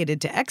complicated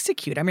to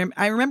execute.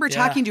 I remember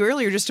talking to you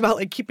earlier just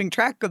about keeping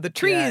track of the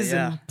trees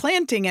and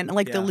planting and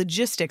the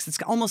logistics. It's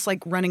almost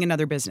like running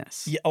another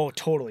business. Yeah. Oh,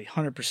 totally.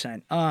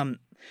 100%.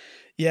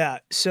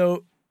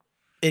 So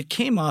it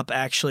came up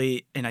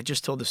actually, and I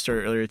just told the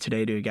story earlier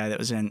today to a guy that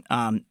was in,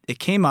 it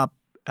came up,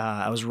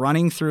 I was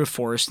running through a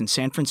forest in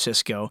San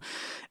Francisco,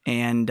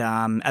 and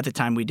at the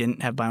time we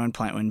didn't have Buy One,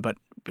 Plant One, but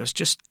I was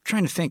just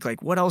trying to think,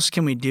 what else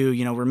can we do?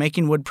 We're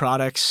making wood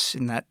products,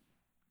 and that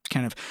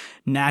kind of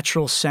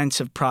natural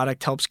sense of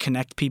product helps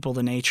connect people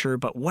to nature,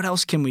 but what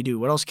else can we do?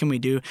 What else can we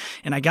do?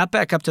 And I got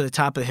back up to the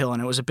top of the hill,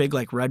 and it was a big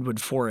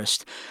redwood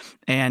forest,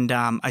 and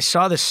I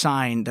saw this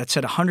sign that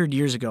said 100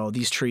 years ago,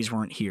 these trees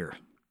weren't here,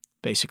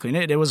 basically.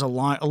 And it was a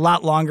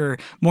lot longer,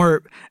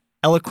 more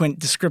eloquent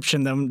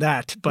description than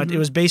that, but it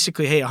was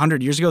basically, hey,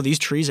 100 years ago, these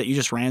trees that you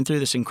just ran through,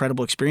 this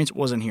incredible experience,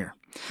 wasn't here.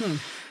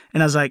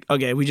 And I was like,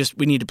 okay, we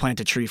need to plant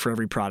a tree for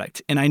every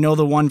product. And I know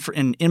the one for,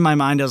 and in my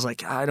mind, I was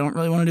like, I don't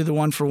really want to do the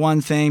one for one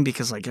thing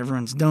because like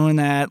everyone's doing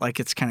that. Like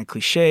it's kind of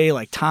cliche,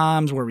 like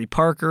Tom's, Warby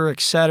Parker,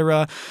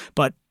 etc.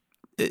 But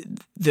at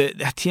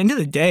the end of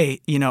the day,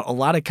 you know, a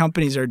lot of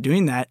companies are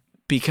doing that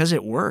because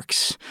it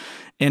works.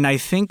 And I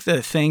think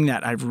the thing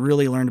that I've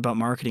really learned about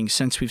marketing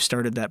since we've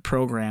started that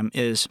program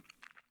is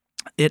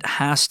it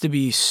has to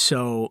be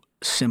so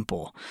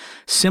simple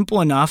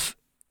enough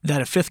that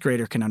a fifth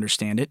grader can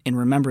understand it and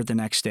remember it the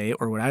next day,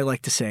 or what I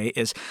like to say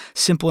is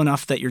simple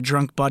enough that your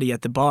drunk buddy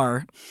at the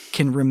bar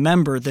can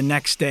remember the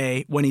next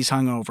day when he's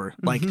hungover.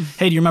 Like,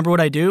 hey, do you remember what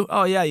I do?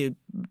 Oh, yeah, you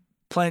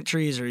plant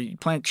trees or you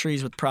plant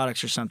trees with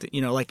products or something.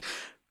 You know, like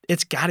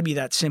it's got to be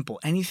that simple.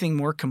 Anything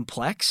more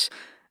complex,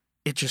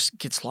 it just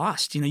gets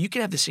lost. You know, you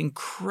could have this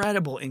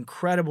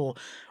incredible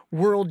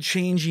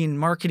world-changing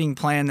marketing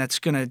plan that's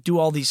going to do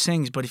all these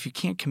things, but if you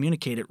can't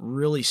communicate it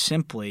really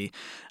simply,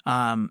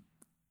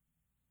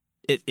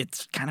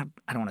 it's kind of,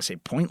 I don't want to say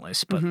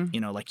pointless, but you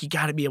know, like you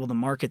got to be able to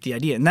market the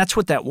idea. And that's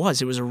what that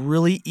was. It was a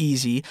really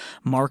easy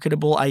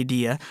marketable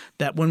idea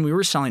that when we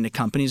were selling to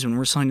companies, when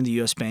we're selling to the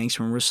U.S. banks,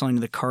 when we're selling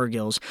to the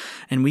Cargills,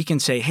 and we can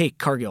say, hey,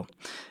 Cargill,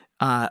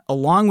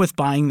 along with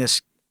buying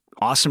this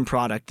awesome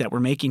product that we're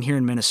making here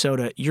in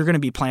Minnesota, you're going to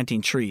be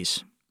planting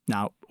trees.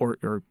 Now, or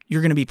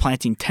you're going to be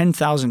planting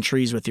 10,000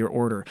 trees with your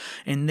order.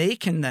 And they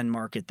can then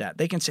market that.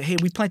 They can say, hey,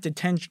 we planted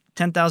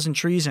 10,000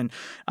 trees in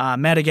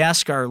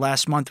Madagascar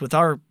last month with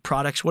our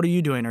products. What are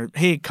you doing? Or,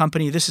 hey,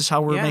 company, this is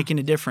how we're making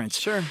a difference.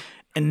 Sure.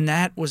 And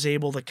that was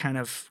able to kind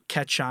of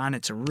catch on.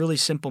 It's a really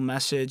simple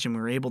message, and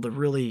we were able to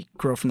really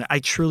grow from there. I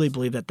truly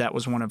believe that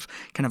was one of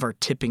kind of our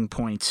tipping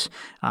points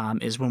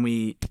is when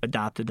we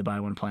adopted the Buy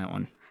One, Plant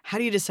One. How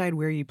do you decide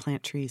where you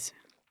plant trees?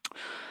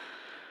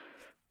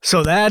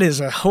 So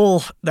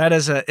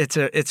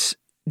it's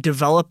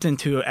developed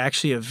into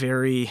actually a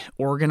very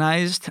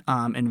organized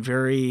and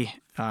very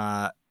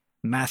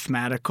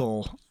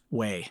mathematical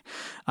way.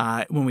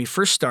 When we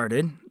first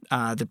started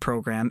the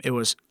program, it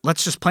was,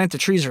 let's just plant the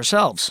trees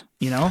ourselves,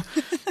 you know,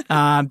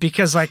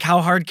 because like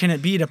how hard can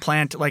it be to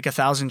plant like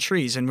 1,000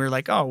 trees? And we're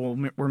like, oh,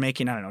 well, we're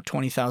making, I don't know,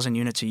 20,000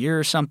 units a year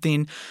or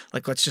something.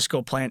 Like, let's just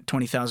go plant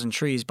 20,000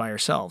 trees by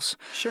ourselves.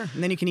 Sure.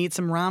 And then you can eat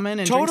some ramen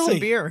and drink some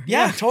beer.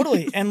 Yeah,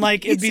 totally. And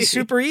like, it'd be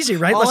super easy,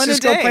 right? All let's in a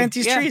just go day. plant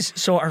these trees.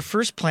 So our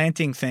first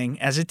planting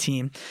thing as a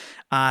team,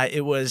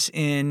 it was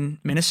in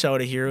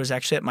Minnesota here. It was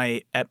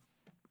actually at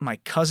my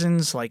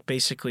cousin's, like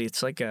basically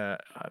it's like a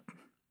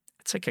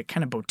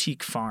kind of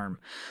boutique farm.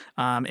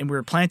 And we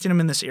were planting them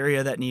in this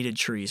area that needed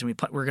trees. And we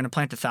were going to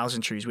plant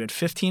 1,000 trees. We had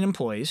 15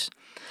 employees.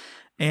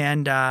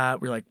 And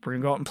we're like, we're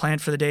going to go out and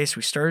plant for the day. So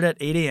we started at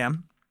 8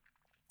 a.m.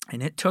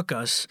 And it took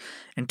us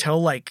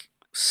until like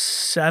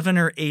 7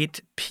 or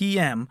 8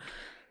 p.m.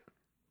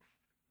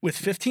 with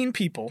 15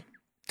 people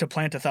to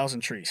plant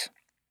 1,000 trees.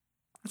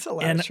 That's a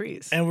lot of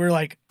trees. And we're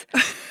like,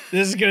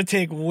 this is going to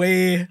take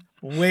way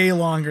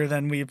longer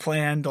than we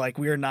planned. Like,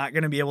 we are not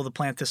going to be able to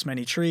plant this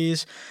many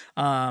trees.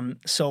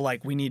 So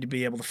like, we need to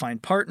be able to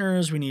find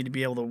partners. We need to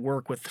be able to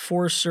work with the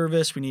Forest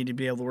Service. We need to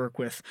be able to work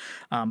with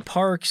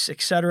parks,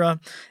 etc.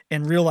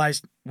 And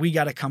realize we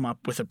got to come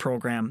up with a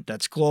program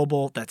that's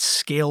global,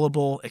 that's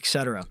scalable,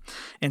 etc.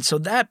 And so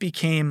that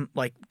became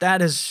like, that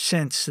has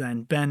since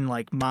then been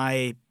like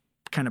my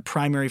kind of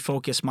primary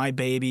focus, my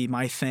baby,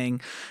 my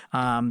thing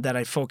that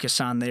I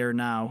focus on there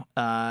now.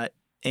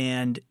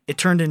 And it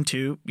turned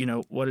into, you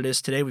know, what it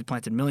is today. We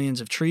planted millions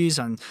of trees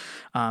on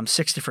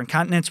 6 different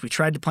continents. We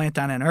tried to plant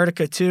on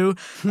Antarctica too.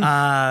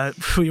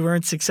 We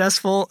weren't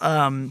successful.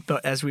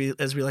 But as we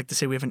like to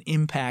say, we have an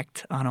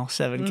impact on all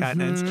 7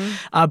 continents.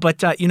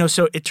 You know,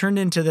 so it turned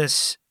into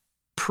this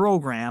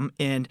program,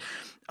 and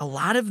a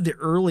lot of the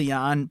early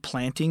on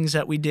plantings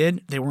that we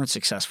did, they weren't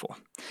successful.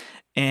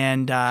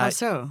 And how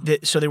so?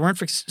 So they weren't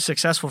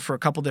successful for a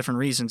couple different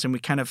reasons. And we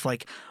kind of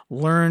like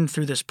learned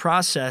through this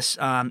process,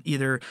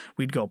 either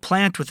we'd go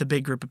plant with a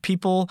big group of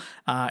people,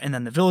 and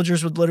then the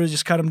villagers would literally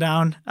just cut them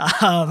down.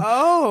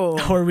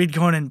 Or we'd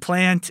go in and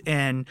plant,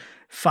 and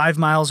 5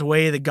 miles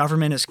away, the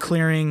government is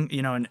clearing,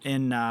 you know,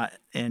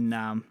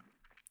 in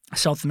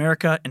South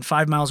America, and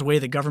 5 miles away,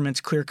 the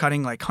government's clear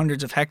cutting like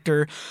hundreds of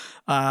hectares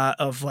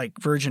of like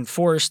virgin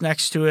forest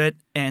next to it.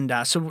 And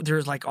so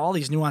there's like all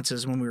these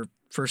nuances when we were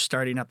first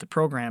starting up the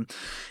program.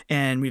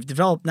 And we've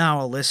developed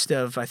now a list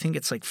of, I think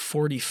it's like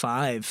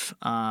 45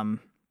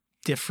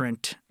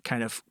 different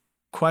kind of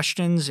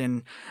questions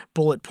and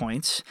bullet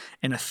points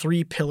in a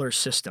 3-pillar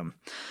system.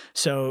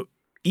 So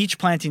each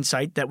planting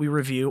site that we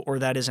review, or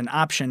that is an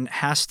option,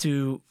 has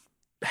to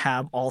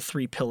have all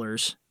 3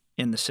 pillars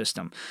in the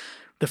system.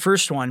 The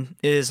first one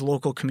is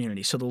local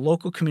community. So the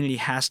local community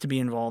has to be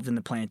involved in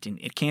the planting.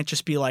 It can't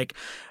just be like,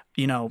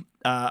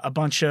 a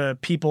bunch of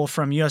people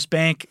from U.S.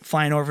 Bank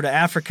flying over to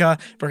Africa.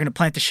 We're going to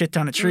plant a shit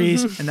ton of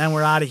trees, and then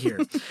we're out of here.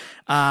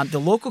 The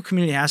local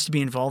community has to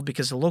be involved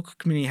because the local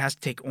community has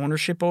to take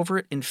ownership over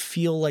it and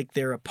feel like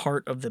they're a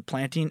part of the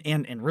planting,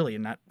 and really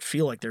not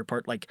feel like they're a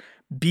part, like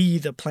be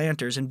the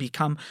planters and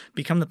become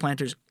the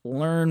planters,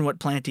 learn what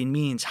planting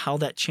means, how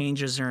that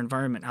changes their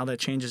environment, how that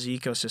changes the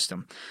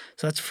ecosystem.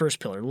 So that's the first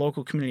pillar.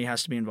 Local community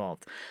has to be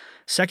involved.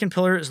 Second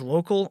pillar is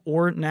local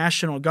or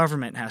national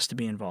government has to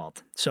be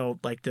involved. So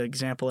like the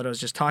example that I was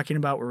just talking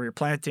about where we were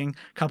planting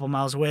a couple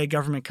miles away,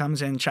 government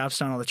comes in, chops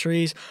down all the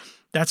trees.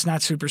 That's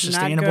not super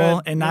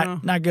sustainable and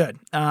not good.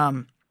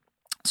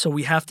 So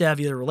we have to have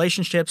either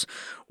relationships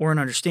or an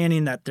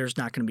understanding that there's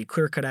not going to be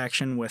clear-cut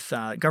action with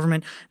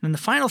government. And then the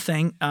final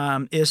thing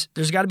is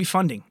there's got to be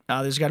funding.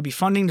 There's got to be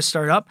funding to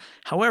start up.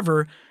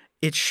 However,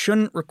 it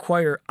shouldn't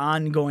require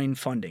ongoing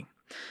funding.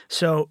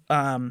 So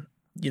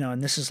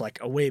and this is like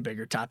a way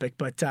bigger topic,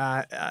 but,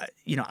 I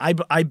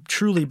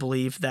truly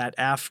believe that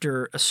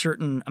after a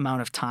certain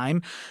amount of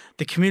time,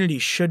 the community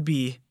should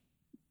be,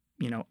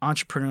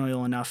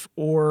 entrepreneurial enough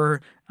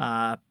or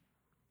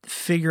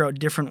figure out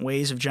different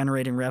ways of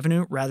generating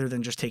revenue rather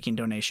than just taking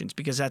donations,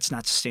 because that's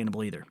not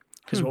sustainable either.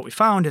 Because what we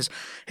found is,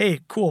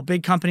 hey, cool,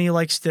 big company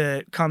likes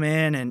to come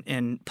in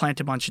and plant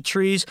a bunch of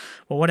trees.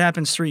 Well, what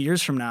happens 3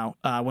 years from now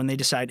when they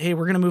decide, hey,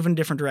 we're going to move in a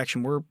different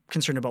direction. We're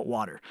concerned about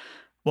water.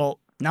 Well,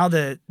 now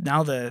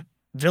the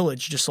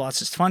village just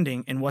lost its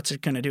funding, and what's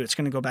it going to do? It's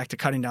going to go back to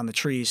cutting down the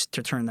trees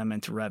to turn them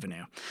into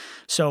revenue.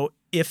 So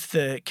if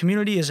the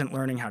community isn't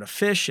learning how to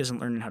fish, isn't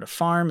learning how to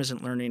farm,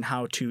 isn't learning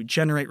how to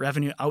generate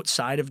revenue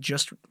outside of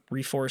just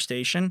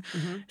reforestation,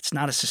 it's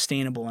not a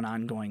sustainable and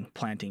ongoing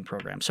planting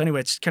program. So anyway,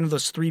 it's kind of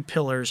those three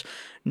pillars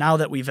now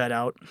that we vet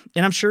out.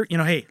 And I'm sure,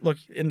 hey, look,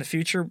 in the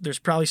future, there's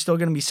probably still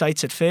going to be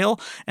sites that fail,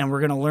 and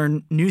we're going to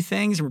learn new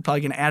things, and we're probably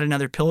going to add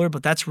another pillar,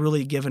 but that's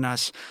really given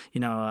us, a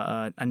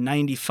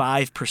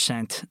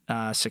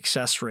 95%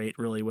 success rate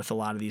really with a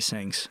lot of these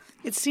things.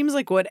 It seems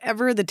like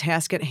whatever the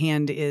task at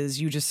hand is,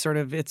 you just sort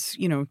of, it's,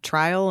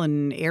 trial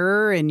and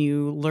error, and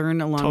you learn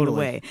along the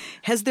way.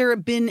 Has there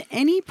been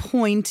any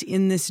point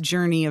in this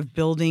journey of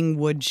building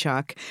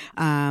Woodchuck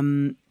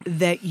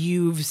that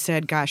you've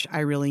said, gosh, I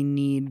really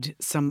need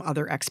some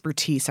other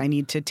expertise. I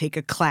need to take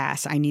a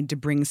class. I need to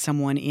bring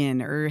someone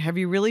in. Or have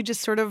you really just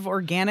sort of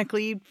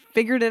organically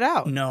figured it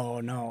out?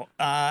 No.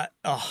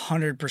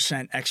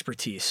 100%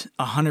 expertise,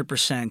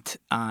 100%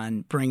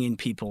 on bringing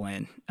people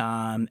in.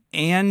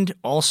 And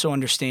also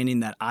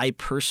understanding that I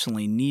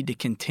personally need to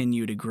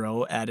continue to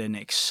grow at an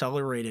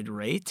accelerated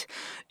rate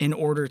in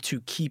order to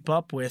keep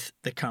up with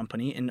the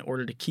company, in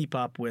order to keep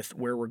up with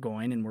where we're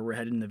going and where we're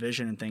headed in the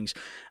vision and things.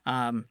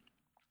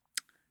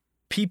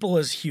 People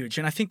is huge.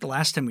 And I think the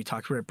last time we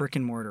talked, we were at Brick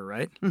and Mortar,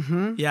 right?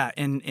 Mm-hmm. Yeah.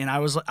 And I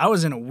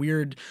was in a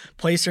weird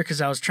place there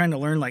because I was trying to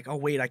learn like, oh,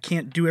 wait, I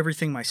can't do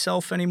everything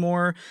myself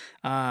anymore.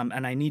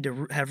 And I need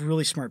to have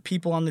really smart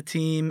people on the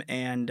team.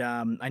 And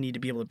I need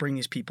to be able to bring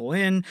these people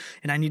in.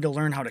 And I need to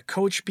learn how to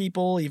coach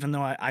people, even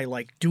though I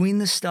like doing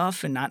this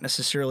stuff and not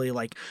necessarily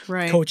like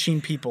coaching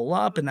people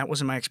up. And that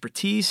wasn't my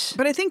expertise.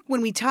 But I think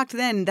when we talked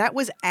then, that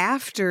was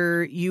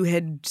after you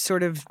had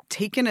sort of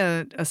taken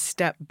a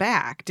step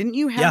back. Didn't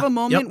you have a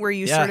moment where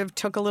you sort of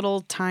took a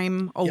little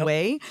time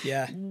away?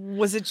 Yeah.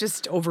 Was it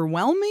just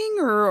overwhelming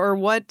or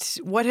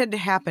what had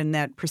happened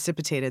that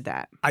precipitated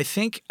that? I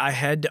think I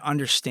had to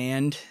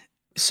understand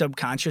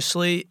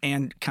subconsciously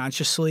and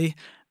consciously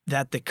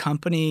that the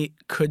company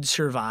could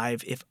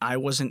survive if I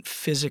wasn't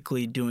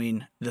physically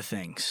doing the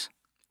things.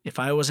 If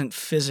I wasn't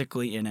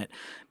physically in it,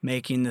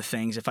 making the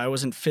things, if I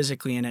wasn't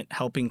physically in it,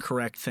 helping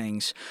correct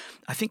things,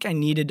 I think I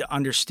needed to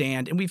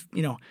understand, and we've,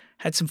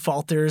 had some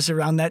falters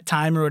around that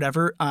time or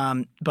whatever,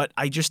 but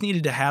I just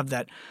needed to have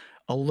that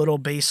a little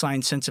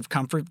baseline sense of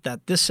comfort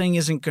that this thing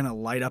isn't going to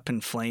light up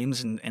in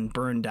flames and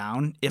burn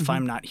down if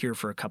I'm not here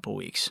for a couple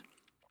weeks.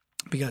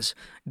 Because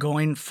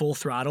going full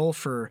throttle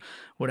for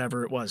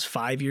whatever it was,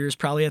 5 years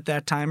probably at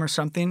that time or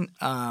something,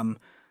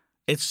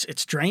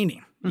 it's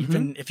draining.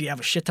 Even if you have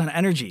a shit ton of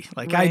energy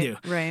like I do.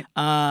 Right.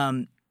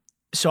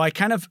 So I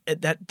kind of,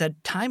 that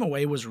time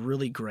away was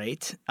really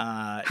great.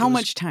 How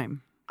much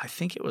time? I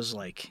think it was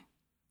like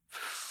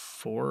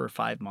 4 or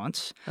 5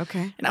 months.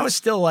 Okay. And I was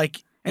still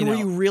like, and were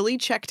you really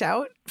checked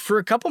out? For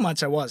a couple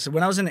months I was.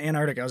 When I was in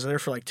Antarctica, I was there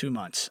for like 2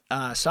 months.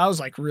 So I was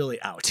like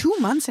really out. 2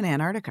 months in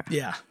Antarctica?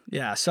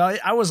 Yeah. So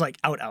I was like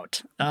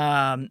out.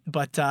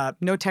 But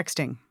no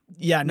texting.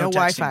 Yeah, no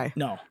Wi-Fi.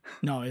 No,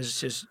 it's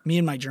just me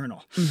and my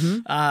journal,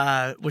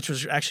 which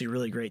was actually a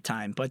really great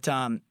time. But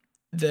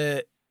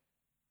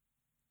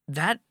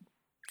that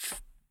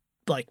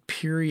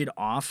period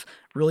off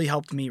really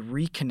helped me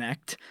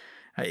reconnect.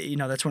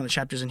 That's one of the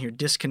chapters in here,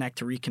 disconnect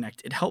to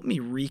reconnect. It helped me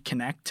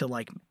reconnect to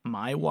like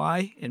my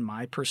why and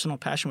my personal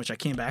passion, which I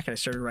came back and I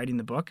started writing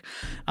the book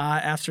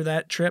after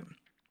that trip.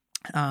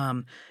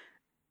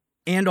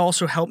 And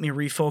also helped me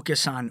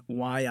refocus on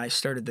why I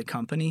started the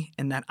company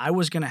and that I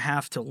was going to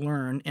have to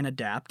learn and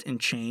adapt and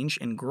change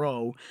and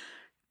grow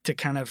to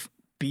kind of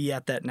be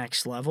at that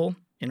next level.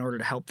 in order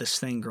to help this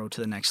thing grow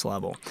to the next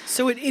level.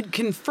 So it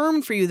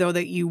confirmed for you, though,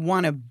 that you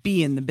want to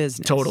be in the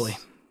business.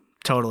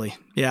 Totally.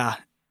 Yeah.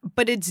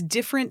 But it's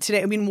different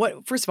today. I mean,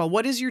 first of all,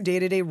 what is your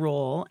day-to-day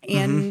role?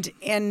 And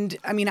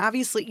I mean,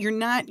 obviously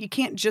you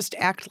can't just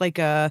act like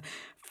a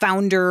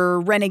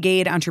founder,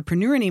 renegade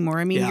entrepreneur anymore.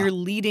 I mean, you're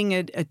leading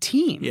a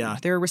team. Yeah.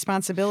 There are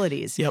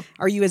responsibilities. Yep.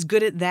 Are you as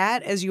good at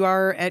that as you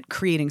are at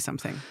creating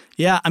something?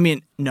 Yeah, I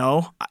mean,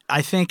 no,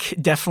 I think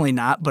definitely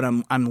not, but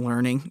I'm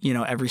learning,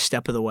 every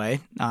step of the way.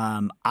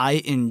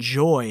 I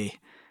enjoy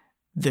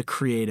the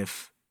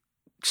creative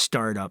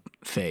startup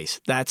phase.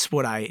 That's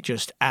what I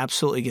just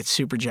absolutely get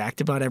super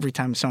jacked about every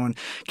time someone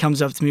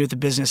comes up to me with a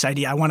business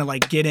idea. I want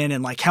to get in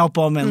and help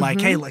them and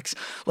hey, let's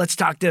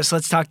talk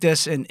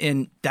this.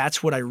 And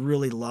that's what I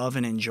really love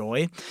and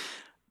enjoy.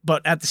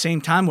 But at the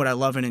same time, what I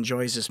love and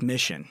enjoy is this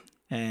mission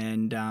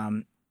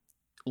and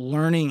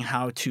learning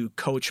how to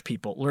coach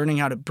people, learning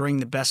how to bring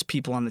the best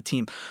people on the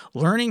team,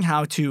 learning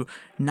how to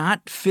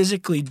not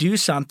physically do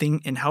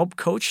something and help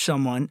coach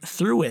someone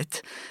through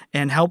it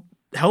and help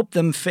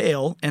them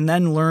fail and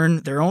then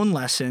learn their own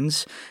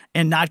lessons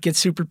and not get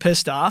super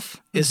pissed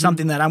off is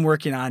something that I'm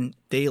working on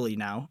daily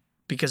now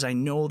because I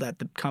know that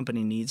the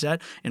company needs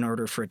that in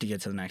order for it to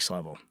get to the next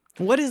level.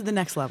 What is the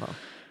next level?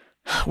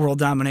 World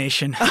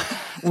domination,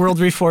 world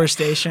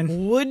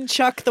reforestation.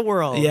 Woodchuck the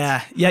world.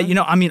 Yeah.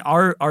 I mean,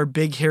 our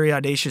big, hairy,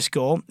 audacious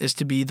goal is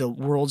to be the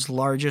world's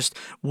largest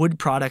wood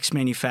products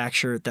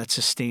manufacturer that's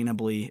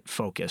sustainably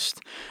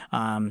focused,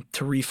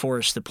 to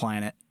reforest the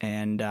planet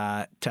and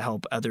to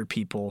help other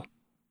people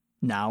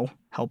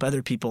help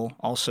other people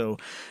also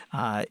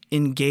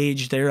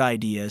engage their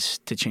ideas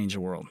to change the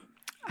world.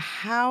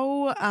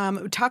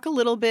 Talk a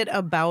little bit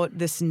about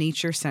this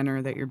nature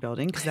center that you're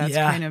building, because that's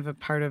kind of a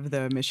part of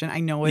the mission. I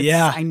know it's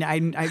I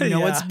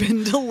know it's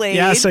been delayed.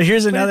 Yeah, so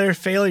here's another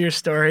failure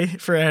story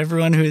for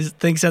everyone who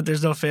thinks that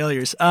there's no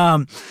failures.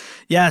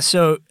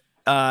 So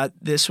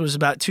this was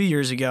about 2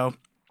 years ago.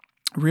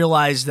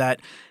 Realized that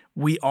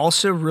we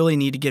also really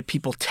need to get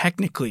people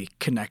technically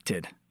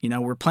connected.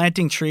 We're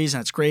planting trees, and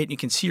that's great. You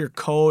can see your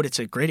code. It's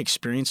a great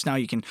experience now.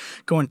 You can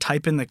go and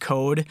type in the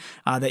code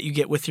that you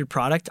get with your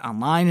product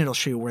online. It'll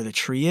show you where the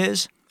tree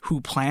is,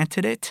 who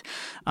planted it,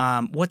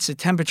 what's the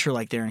temperature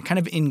like there, and kind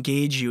of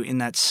engage you in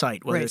that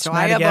site, whether it's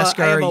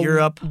Madagascar I have a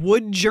Europe.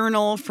 Wood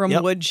journal from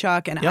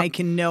Woodchuck, and I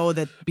can know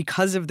that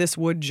because of this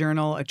wood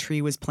journal, a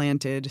tree was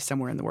planted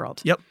somewhere in the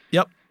world. Yep.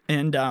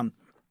 And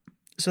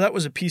so that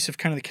was a piece of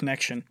kind of the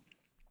connection.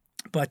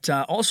 But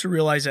also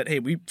realize that, hey,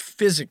 we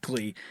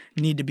physically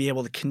need to be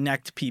able to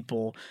connect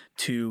people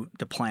to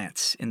the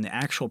plants and the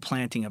actual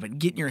planting of it,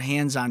 getting your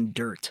hands on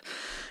dirt.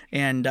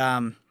 And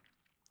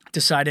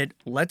decided,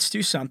 let's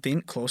do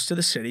something close to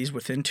the cities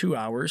within 2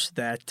 hours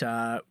that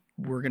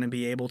we're going to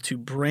be able to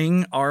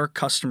bring our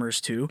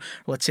customers to.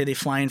 Let's say they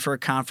fly in for a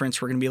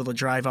conference. We're going to be able to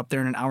drive up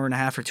there in an hour and a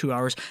half or 2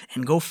 hours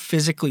and go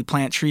physically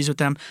plant trees with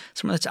them.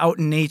 Somewhere that's out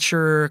in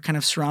nature, kind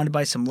of surrounded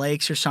by some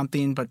lakes or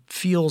something, but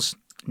feels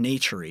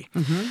naturey.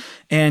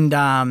 And,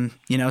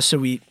 so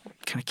we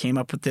kind of came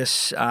up with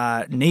this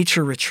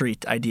nature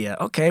retreat idea.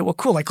 Okay, well,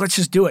 cool. Let's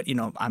just do it.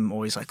 I'm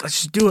always let's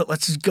just do it.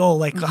 Let's just go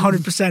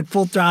 100%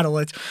 full throttle.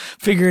 Let's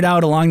figure it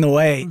out along the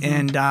way.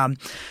 And so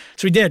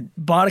we did.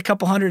 Bought a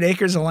couple 100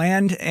 acres of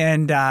land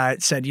and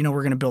said, we're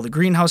going to build a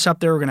greenhouse up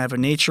there. We're going to have a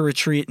nature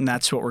retreat, and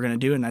that's what we're going to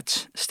do. And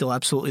that's still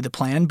absolutely the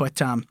plan.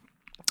 But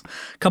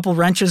a couple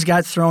wrenches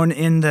got thrown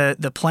in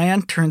the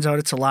plan. Turns out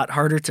it's a lot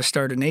harder to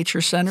start a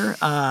nature center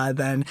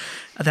than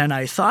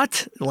I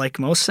thought, like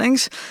most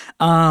things.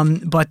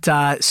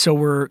 So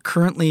we're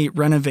currently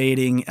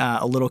renovating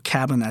a little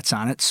cabin that's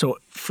on it. So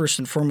first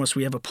and foremost,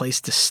 we have a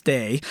place to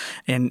stay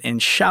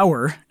and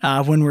shower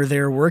when we're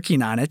there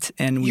working on it.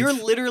 And you're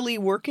literally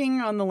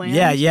working on the land?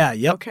 Yeah.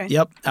 Yep. Okay.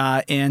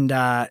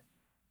 Yep.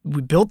 We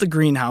built the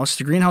greenhouse.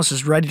 The greenhouse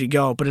is ready to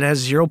go, but it has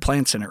 0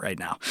 plants in it right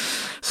now.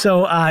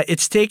 So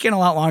it's taken a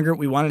lot longer.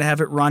 We wanted to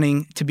have it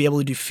running to be able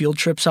to do field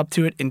trips up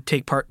to it and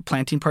take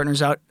planting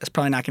partners out. That's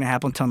probably not going to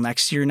happen until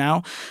next year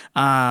now.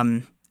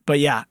 But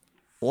yeah,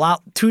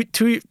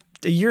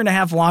 a year and a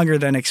half longer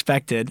than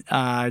expected,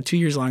 2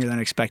 years longer than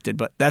expected,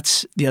 but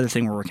that's the other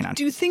thing we're working on.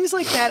 Do things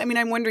like that,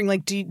 I'm wondering,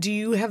 do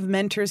you have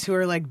mentors who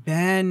are like,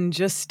 Ben,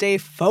 just stay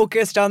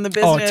focused on the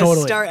business? Oh,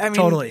 totally.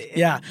 Totally.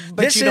 Yeah.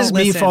 This is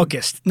me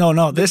focused.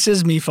 No, this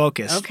is me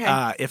focused.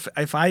 Okay.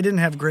 If I didn't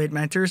have great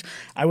mentors,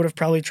 I would have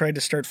probably tried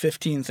to start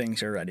 15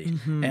 things already,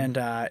 and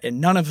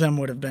none of them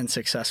would have been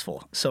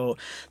successful. So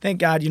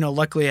thank God,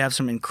 luckily I have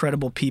some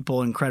incredible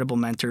people, incredible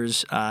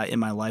mentors in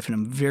my life, and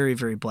I'm very,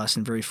 very blessed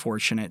and very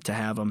fortunate to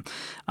have them.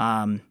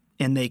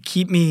 And they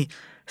keep me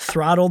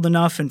throttled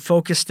enough and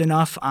focused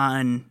enough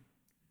on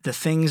the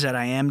things that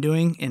I am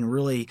doing and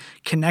really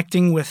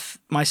connecting with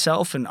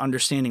myself and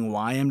understanding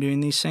why I'm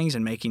doing these things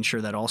and making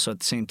sure that also at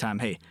the same time,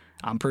 hey,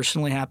 I'm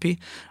personally happy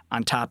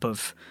on top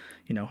of,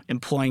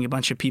 employing a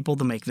bunch of people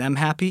to make them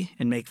happy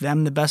and make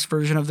them the best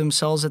version of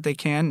themselves that they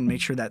can and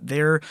make sure that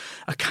they're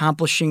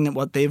accomplishing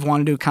what they've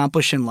wanted to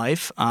accomplish in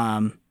life.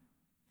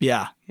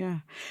 Yeah. Yeah.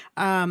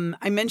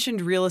 I mentioned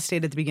real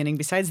estate at the beginning.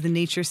 Besides the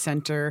nature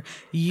center,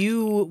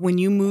 when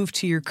you moved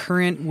to your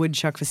current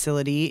woodchuck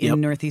facility in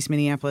Northeast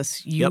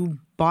Minneapolis, you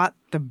bought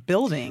the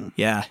building.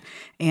 Yeah.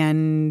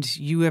 And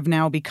you have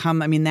now become,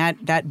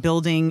 that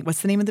building,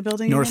 what's the name of the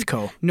building?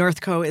 Northco.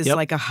 Northco is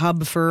like a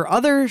hub for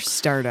other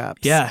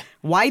startups. Yeah.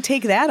 Why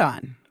take that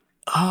on?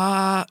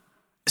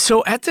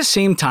 So at the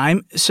same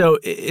time,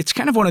 it's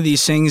kind of one of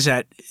these things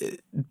that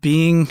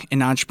being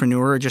an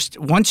entrepreneur, just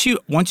once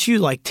you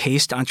like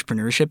taste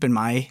entrepreneurship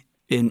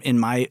in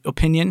my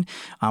opinion,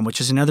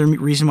 which is another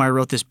reason why I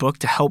wrote this book,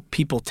 to help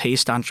people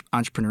taste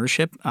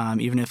entrepreneurship,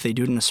 even if they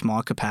do it in a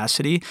small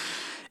capacity,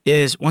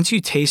 is once you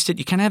taste it,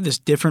 you kind of have this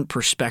different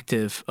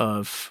perspective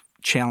of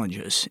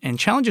challenges. And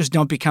challenges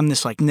don't become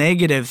this like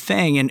negative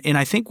thing. And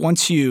I think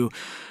once you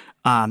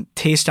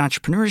taste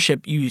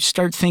entrepreneurship, you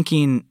start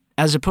thinking,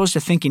 as opposed to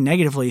thinking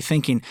negatively,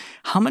 thinking,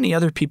 how many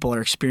other people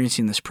are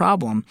experiencing this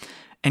problem,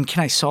 and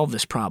can I solve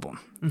this problem?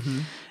 Mm-hmm.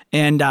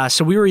 And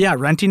so we were,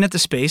 renting at the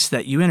space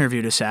that you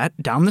interviewed us at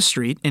down the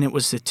street, and it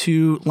was the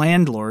two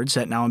landlords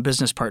that now I'm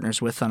business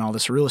partners with on all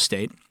this real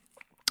estate.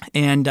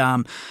 And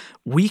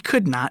we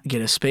could not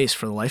get a space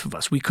for the life of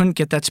us. We couldn't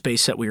get that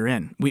space that we were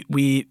in.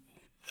 We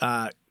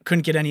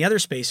couldn't get any other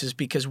spaces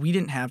because we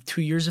didn't have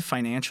 2 years of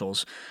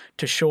financials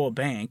to show a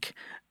bank.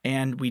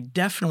 And we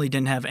definitely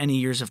didn't have any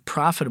years of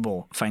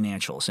profitable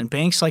financials. And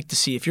banks like to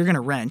see if you're going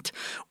to rent,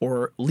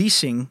 or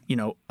leasing,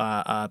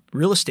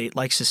 real estate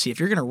likes to see if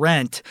you're going to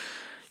rent,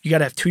 you got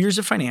to have 2 years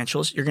of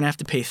financials. You're going to have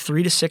to pay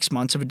 3 to 6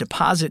 months of a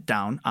deposit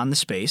down on the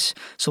space.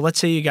 So let's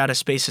say you got a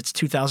space that's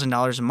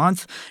 $2,000 a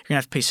month. You're going to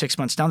have to pay 6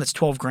 months down. That's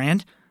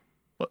 $12,000.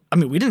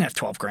 We didn't have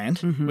 $12,000.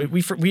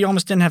 Mm-hmm. We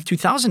almost didn't have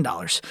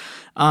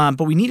 $2,000.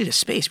 But we needed a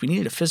space. We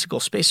needed a physical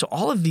space. So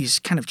all of these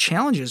kind of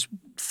challenges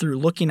through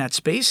looking at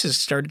spaces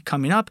started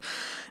coming up,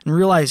 and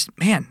realized,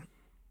 man,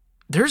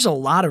 there's a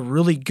lot of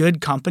really good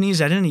companies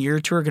that in a year or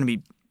two are going to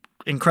be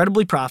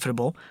incredibly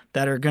profitable,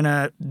 that are going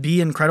to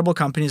be incredible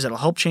companies that'll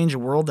help change the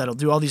world, that'll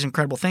do all these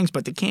incredible things,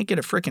 but they can't get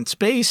a freaking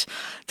space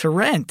to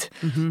rent.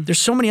 Mm-hmm. There's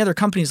so many other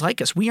companies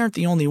like us. We aren't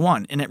the only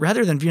one. And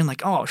rather than being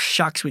like, oh,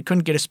 shucks, we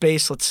couldn't get a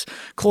space, let's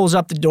close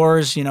up the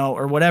doors,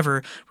 or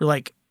whatever, we're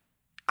like,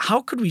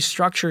 how could we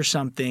structure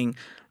something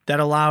that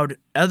allowed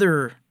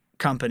other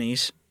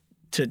companies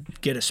to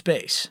get a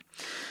space?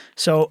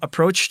 So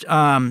approached,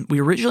 we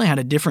originally had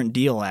a different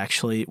deal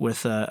actually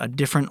with a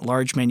different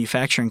large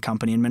manufacturing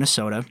company in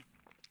Minnesota.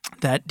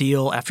 That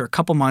deal, after a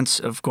couple months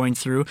of going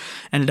through,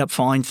 ended up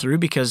falling through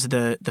because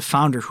the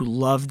founder, who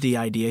loved the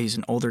idea, he's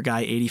an older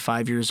guy,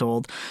 85 years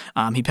old,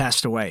 he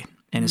passed away.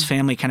 And his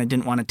family kind of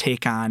didn't want to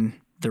take on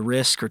the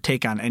risk or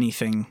take on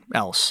anything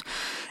else.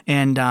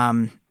 And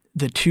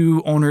the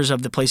two owners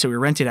of the place that we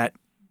were rented at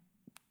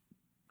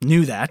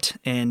knew that,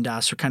 and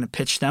so kind of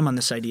pitched them on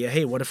this idea.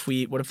 Hey, what if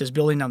this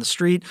building down the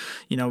street,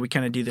 we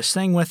kind of do this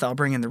thing with, I'll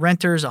bring in the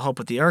renters, I'll help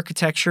with the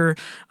architecture.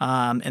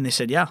 And they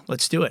said, yeah,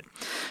 let's do it.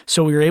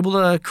 So we were able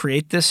to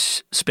create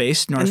this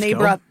space, Northco. And they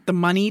brought the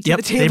money to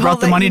the table? They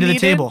brought the money to the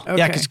table. Okay.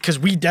 Yeah, because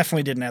we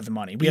definitely didn't have the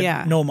money. We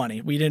had no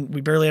money. We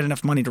barely had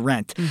enough money to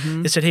rent.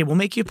 Mm-hmm. They said, hey, we'll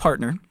make you a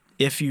partner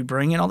if you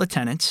bring in all the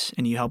tenants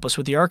and you help us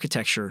with the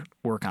architecture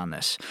work on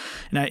this.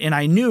 And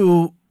I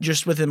knew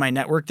just within my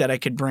network that I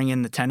could bring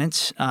in the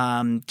tenants.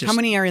 How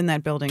many are in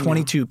that building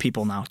 22 now?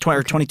 people now,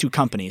 or 22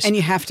 companies. And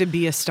you have to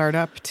be a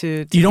startup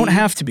to You don't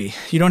have to be.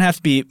 You don't have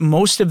to be.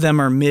 Most of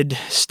them are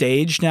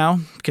mid-stage now,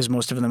 because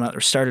most of them that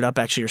are started up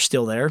actually are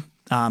still there.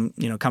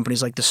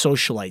 Companies like the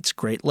Socialites,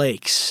 Great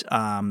Lakes,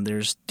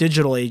 there's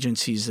digital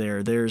agencies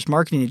there, there's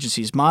marketing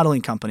agencies,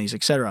 modeling companies,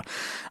 et cetera.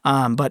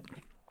 But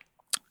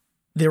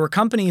there were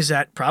companies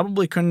that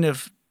probably couldn't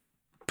have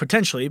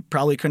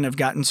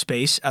gotten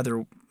space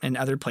in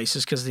other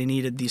places because they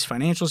needed these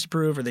financials to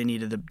prove, or they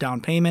needed the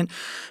down payment.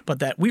 But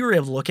that we were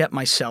able to look at,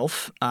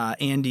 myself,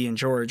 Andy and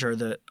George are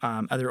the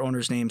other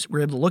owners' names. We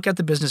were able to look at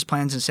the business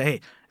plans and say, hey,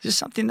 is this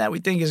something that we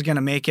think is going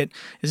to make it?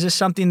 Is this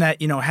something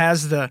that,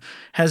 has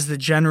the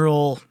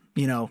general,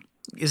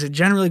 is it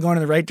generally going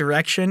in the right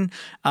direction?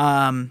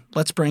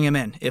 Let's bring them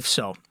in, if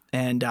so.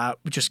 And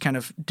we just kind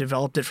of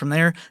developed it from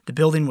there. The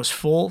building was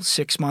full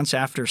 6 months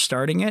after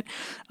starting it.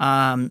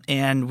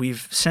 And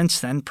we've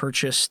since then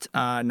purchased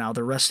now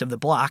the rest of the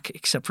block,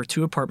 except for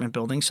 2 apartment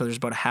buildings. So there's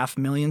about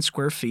 500,000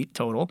 square feet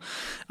total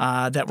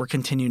that we're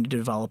continuing to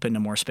develop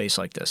into more space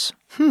like this.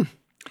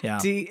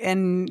 Yeah.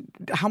 And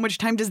how much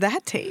time does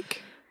that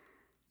take?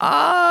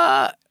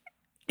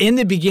 In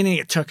the beginning,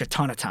 it took a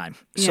ton of time.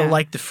 Yeah. So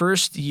like the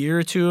first year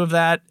or two of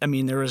that,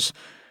 there was...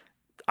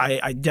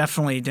 I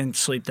definitely didn't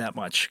sleep that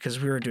much because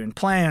we were doing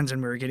plans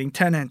and we were getting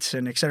tenants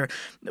and et cetera.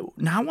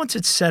 Now, once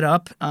it's set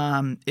up,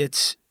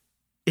 it's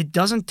it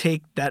doesn't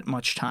take that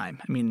much time.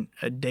 I mean,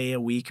 a day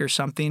a week or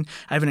something.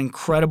 I have an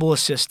incredible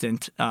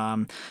assistant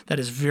that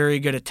is very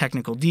good at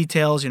technical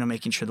details,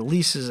 making sure the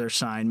leases are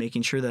signed,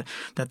 making sure that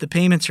the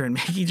payments are in,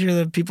 making sure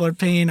that people are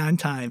paying on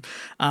time.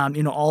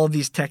 All of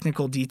these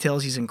technical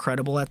details, he's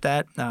incredible at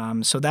that.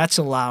 So that's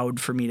allowed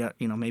for me to,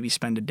 maybe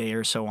spend a day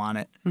or so on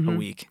it a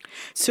week.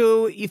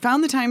 So you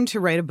found the time to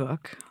write a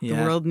book. Yeah.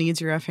 The world needs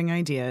your effing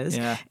ideas.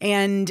 Yeah.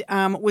 And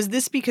was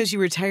this because you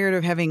were tired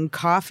of having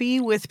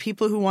coffee with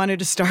people who wanted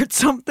to start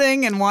something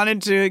and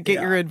wanted to get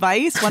your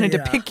advice, wanted to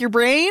pick your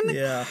brain?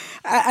 Yeah.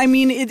 I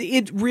mean,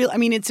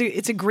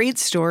 it's a great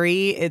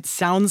story. It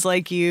sounds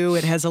like you.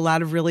 It has a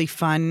lot of really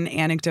fun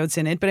anecdotes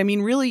in it. But I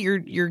mean, really,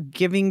 you're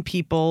giving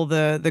people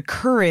the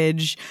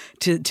courage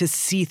to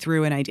see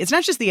through an idea. It's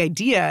not just the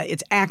idea;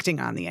 it's acting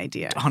on the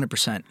idea.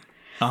 100%.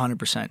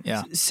 100%,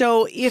 yeah.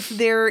 So if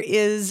there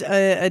is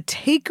a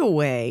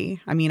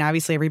takeaway, I mean,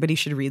 obviously everybody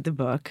should read the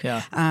book.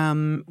 Yeah.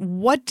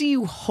 What do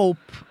you hope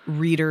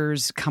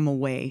readers come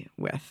away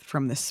with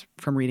from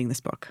reading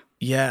this book?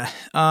 Yeah.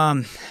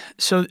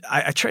 So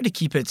I try to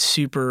keep it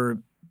super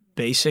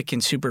basic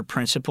and super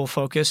principle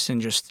focused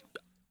and just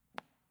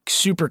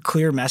super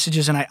clear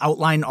messages, and I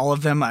outline all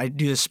of them. I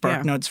do the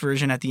Spark Notes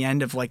version at the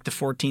end of like the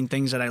 14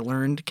 things that I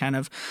learned kind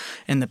of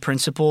and the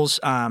principles.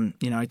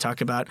 I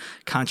talk about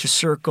conscious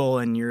circle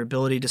and your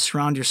ability to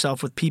surround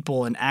yourself with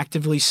people and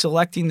actively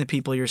selecting the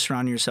people you're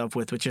surrounding yourself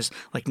with, which is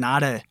like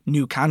not a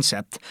new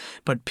concept,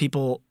 but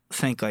people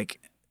think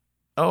like,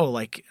 oh,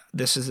 like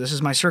this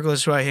is my circle, this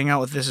is who I hang out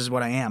with, this is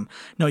what I am.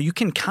 No, you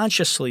can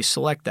consciously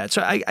select that.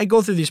 So I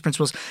go through these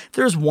principles. If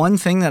there's one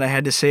thing that I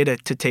had to say to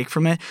take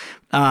from it,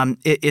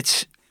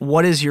 it's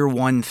what is your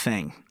one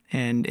thing?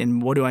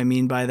 And what do I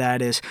mean by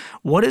that is,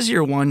 what is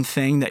your one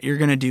thing that you're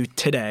going to do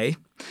today,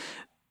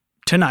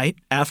 tonight,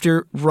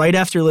 right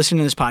after listening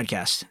to this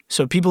podcast?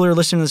 So people who are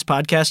listening to this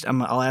podcast,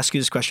 I'll ask you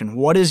this question.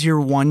 What is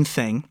your one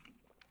thing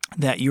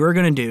that you are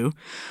going to do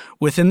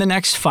within the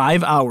next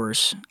 5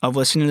 hours of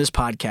listening to this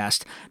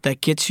podcast that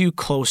gets you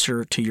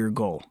closer to your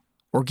goal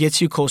or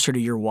gets you closer to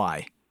your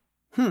why?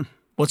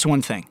 What's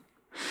one thing?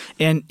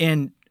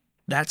 And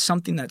that's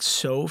something that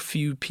so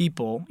few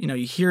people, you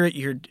hear it,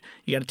 you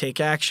got to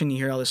take action, you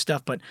hear all this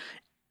stuff, but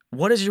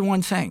what is your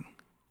one thing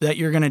that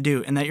you're going to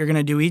do and that you're going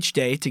to do each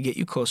day to get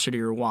you closer to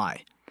your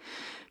why,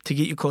 to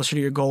get you closer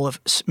to your goal of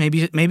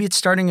maybe it's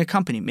starting a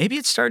company, maybe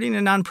it's starting a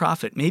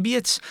nonprofit, maybe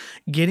it's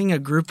getting a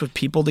group of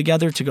people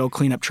together to go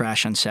clean up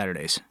trash on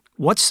Saturdays.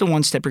 What's the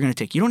one step you're going to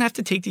take? You don't have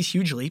to take these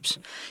huge leaps.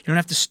 You don't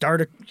have to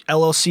start a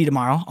LLC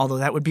tomorrow, although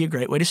that would be a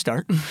great way to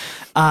start.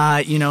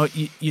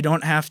 You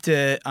don't have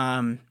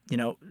to,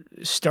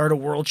 start a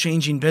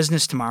world-changing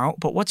business tomorrow.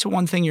 But what's the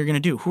one thing you're going to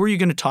do? Who are you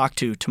going to talk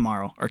to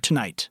tomorrow or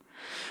tonight?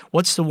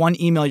 What's the one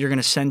email you're going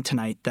to send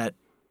tonight that,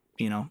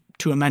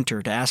 to a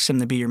mentor, to ask them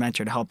to be your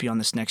mentor, to help you on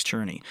this next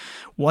journey?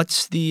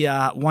 What's the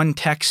one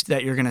text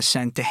that you're going to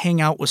send to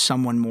hang out with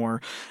someone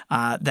more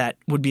that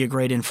would be a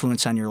great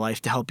influence on your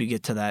life to help you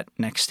get to that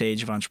next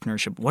stage of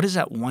entrepreneurship? What is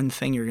that one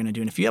thing you're going to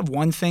do? And if you have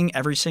one thing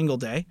every single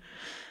day,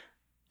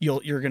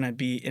 you're going to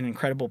be in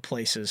incredible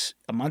places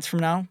a month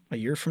from now, a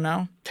year from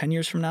now, 10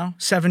 years from now,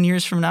 7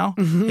 years from now.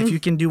 If you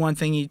can do one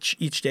thing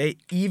each day,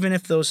 even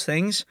if those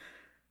things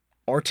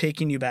are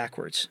taking you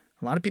backwards.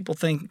 A lot of people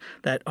think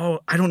that,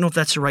 I don't know if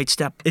that's the right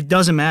step. It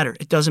doesn't matter.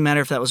 It doesn't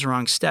matter if that was the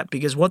wrong step,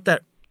 because what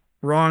that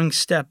wrong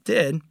step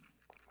did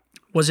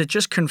was it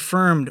just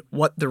confirmed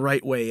what the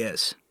right way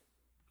is.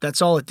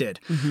 That's all it did.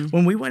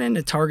 When we went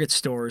into Target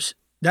stores,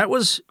 that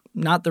was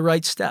not the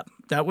right step.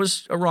 That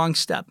was a wrong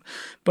step.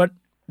 But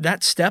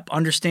that step,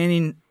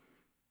 understanding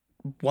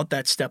what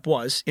that step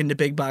was into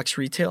big box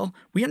retail,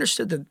 we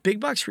understood that big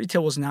box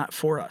retail was not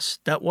for us.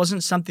 That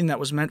wasn't something that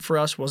was meant for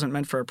us, wasn't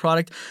meant for our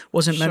product,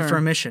 wasn't meant for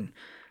our mission.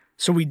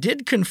 So we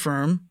did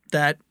confirm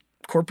that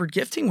corporate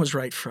gifting was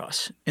right for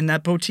us and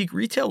that boutique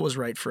retail was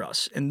right for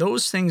us. And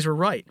those things were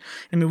right.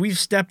 I mean, we've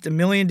stepped a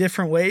million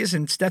different ways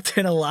and stepped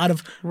in a lot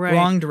of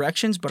wrong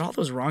directions, but all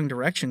those wrong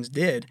directions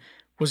did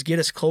was get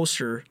us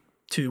closer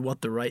to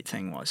what the right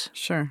thing was.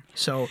 Sure.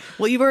 So,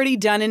 well, you've already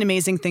done an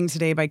amazing thing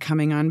today by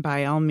coming on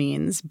By All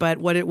Means, but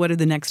what do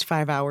the next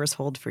 5 hours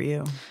hold for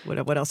you?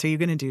 What else are you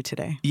going to do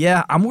today?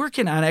 Yeah, I'm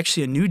working on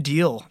actually a new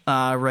deal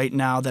right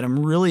now that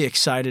I'm really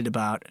excited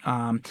about.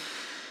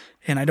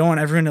 And I don't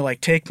want everyone to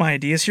take my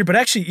ideas here, but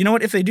actually, you know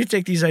what? If they do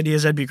take these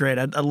ideas, that'd be great.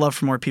 I'd love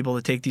for more people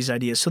to take these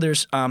ideas. So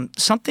there's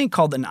something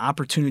called an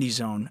opportunity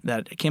zone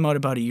that came out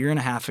about 1.5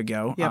 years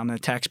ago. The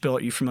tax bill.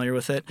 Are you familiar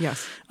with it?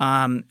 Yes.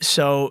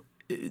 So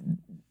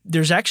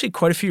there's actually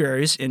quite a few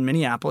areas in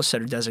Minneapolis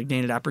that are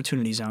designated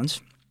opportunity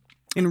zones.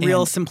 In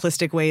real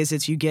simplistic ways,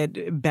 it's you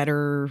get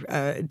better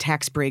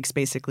tax breaks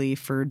basically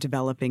for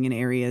developing in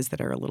areas that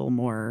are a little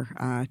more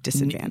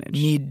disadvantaged.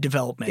 Need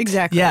development.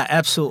 Exactly. Yeah,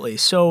 absolutely.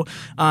 So,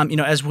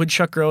 as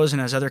Woodchuck grows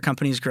and as other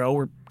companies grow,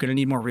 we're going to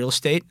need more real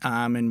estate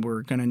and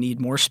we're going to need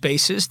more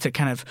spaces to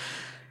kind of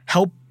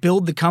help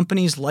build the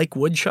companies like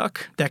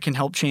Woodchuck that can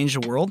help change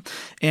the world.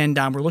 And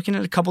we're looking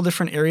at a couple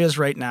different areas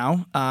right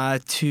now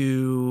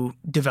to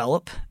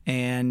develop,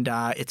 and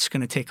it's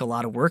going to take a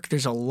lot of work.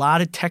 There's a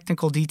lot of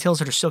technical details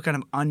that are still kind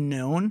of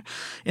unknown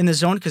in the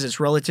zone because it's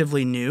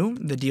relatively new.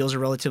 The deals are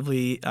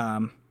relatively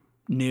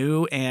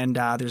new, and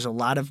there's a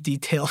lot of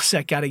details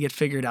that got to get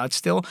figured out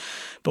still.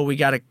 But we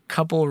got a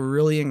couple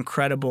really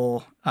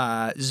incredible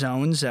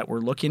zones that we're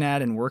looking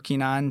at and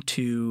working on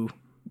to,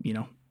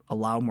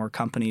 allow more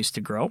companies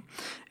to grow.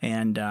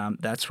 And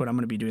that's what I'm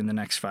going to be doing the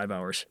next 5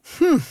 hours.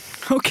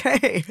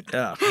 Okay.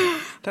 Yeah.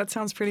 That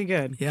sounds pretty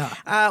good. Yeah.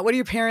 What do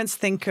your parents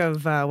think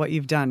of what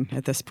you've done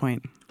at this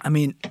point? I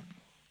mean,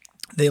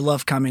 they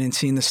love coming and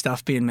seeing the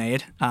stuff being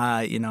made.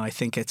 I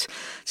think it's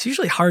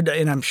usually hard to,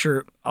 and I'm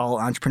sure all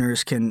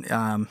entrepreneurs can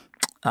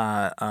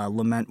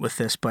lament with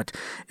this, but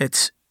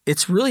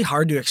it's really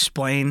hard to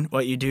explain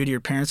what you do to your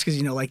parents because,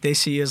 they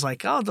see you as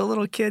like, oh, the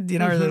little kid,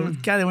 or the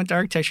guy that went to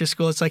architecture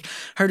school. It's like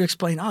hard to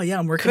explain. Oh, yeah,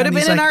 I'm working Could on have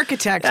these, been an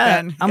architect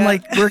then. I'm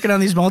like working on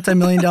these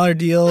multi-million-dollar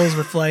deals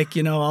with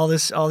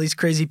all these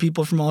crazy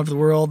people from all over the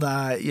world,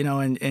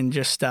 and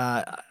just,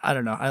 I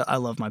don't know. I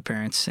love my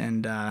parents,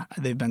 and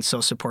they've been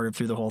so supportive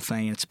through the whole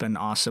thing. It's been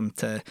awesome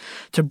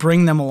to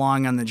bring them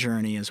along on the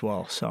journey as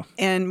well. So.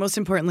 And most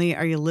importantly,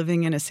 are you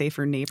living in a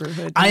safer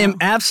neighborhood now? I am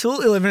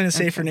absolutely living in a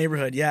safer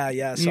neighborhood.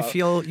 Yeah. So,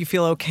 you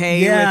feel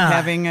okay with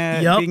having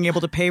being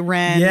able to pay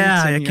rent?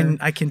 Yeah,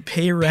 I can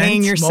pay rent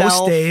paying yourself.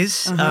 most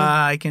days.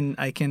 I can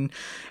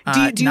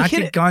do you not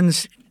get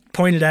guns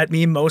pointed at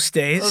me most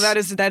days. Oh, that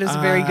is a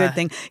very good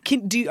thing.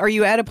 Are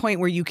you at a point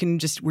where you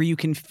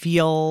can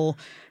feel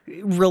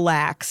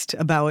relaxed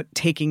about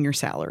taking your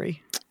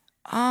salary?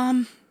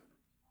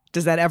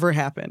 Does that ever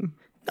happen?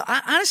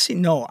 Honestly,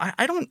 no.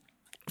 I don't.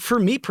 For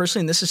me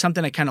personally, and this is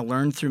something I kind of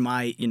learned through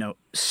my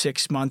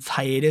 6-month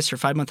hiatus or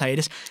 5-month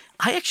hiatus.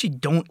 I actually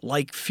don't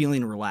like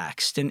feeling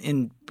relaxed,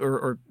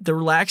 or the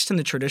relaxed in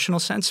the traditional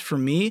sense for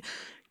me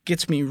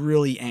gets me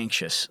really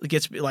anxious. It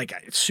gets me like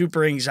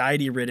super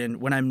anxiety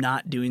ridden when I'm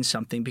not doing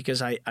something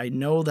because I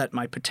know that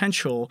my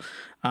potential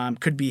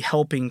could be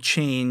helping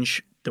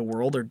change the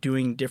world or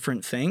doing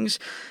different things.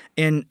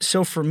 And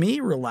so for me,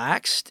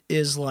 relaxed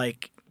is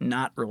like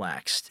not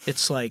relaxed.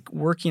 It's like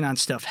working on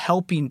stuff,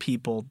 helping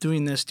people,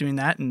 doing this, doing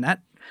that, and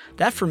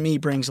that for me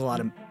brings a lot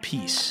of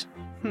peace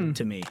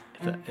to me,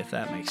 if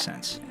that makes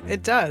sense.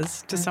 It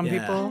does to some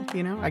people,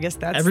 I guess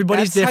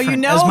everybody's that's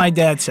different, how as my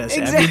dad says.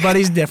 Exactly.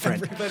 Everybody's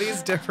different.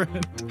 Everybody's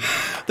different.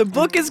 The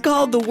book is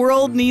called The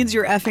World Needs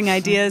Your Effing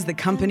Ideas. The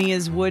company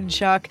is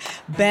Woodchuck.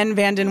 Ben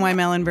Vanden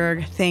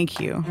Weymelenberg, thank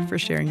you for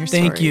sharing your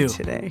story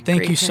today.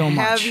 Thank you so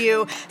much. Have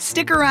you.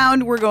 Stick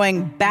around. We're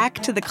going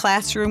back to the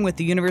classroom with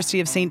the University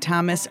of St.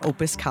 Thomas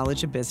Opus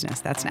College of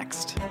Business. That's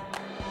next.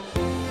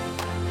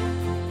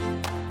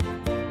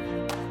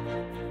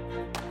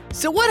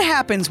 So what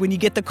happens when you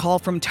get the call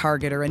from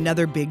Target or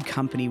another big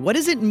company? What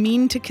does it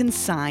mean to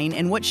consign,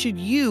 and what should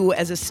you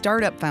as a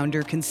startup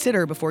founder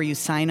consider before you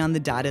sign on the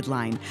dotted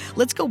line?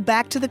 Let's go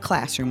back to the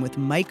classroom with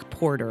Mike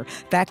Porter,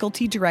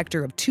 faculty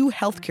director of 2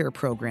 healthcare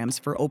programs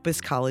for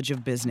Opus College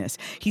of Business.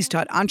 He's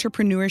taught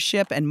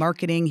entrepreneurship and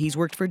marketing. He's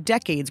worked for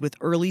decades with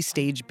early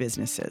stage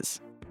businesses.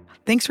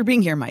 Thanks for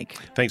being here, Mike.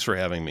 Thanks for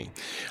having me.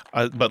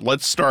 But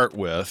let's start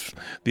with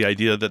the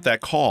idea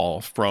that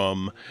call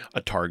from a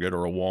Target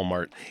or a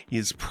Walmart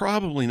is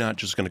probably not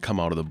just going to come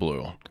out of the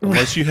blue.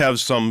 Unless you have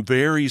some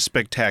very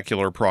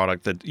spectacular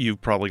product that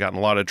you've probably gotten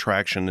a lot of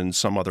traction in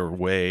some other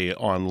way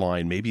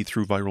online, maybe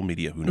through viral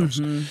media, who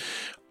knows.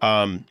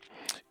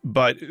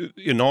 But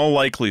in all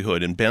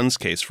likelihood, in Ben's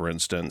case, for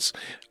instance,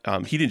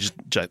 he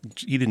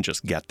didn't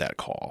just get that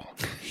call.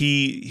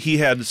 He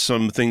had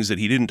some things that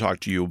he didn't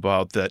talk to you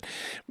about that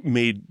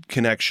made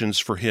connections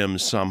for him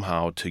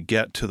somehow to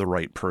get to the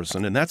right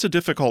person, and that's a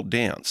difficult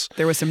dance.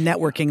 There was some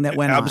networking that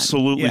went on.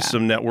 Absolutely,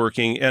 some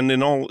networking,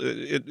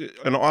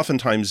 and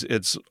oftentimes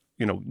it's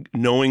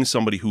knowing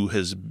somebody who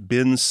has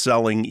been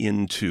selling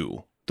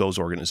into those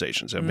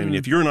organizations. I mean,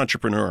 if you're an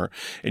entrepreneur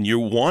and you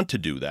want to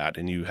do that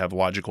and you have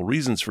logical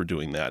reasons for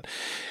doing that,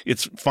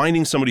 it's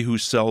finding somebody who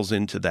sells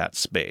into that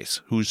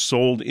space, who's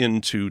sold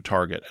into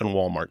Target and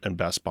Walmart and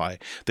Best Buy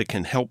that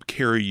can help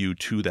carry you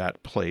to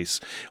that place.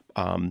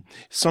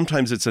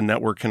 Sometimes it's a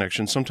network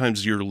connection.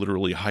 Sometimes you're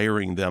literally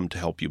hiring them to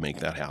help you make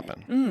that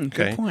happen.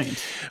 Good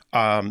point.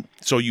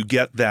 So you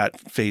get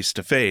that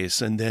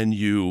face-to-face, and then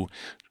you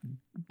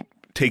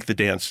take the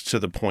dance to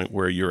the point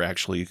where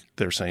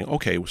they're saying,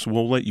 okay, so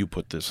we'll let you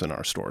put this in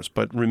our stores.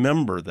 But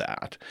remember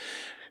that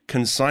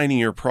consigning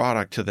your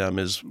product to them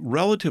is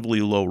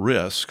relatively low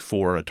risk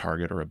for a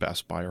Target or a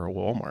Best Buy or a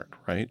Walmart,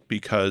 right?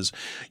 Because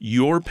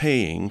you're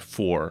paying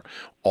for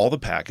all the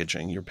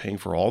packaging, you're paying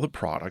for all the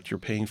product, you're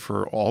paying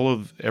for all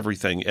of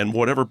everything, and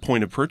whatever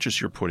point of purchase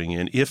you're putting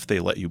in, if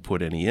they let you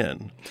put any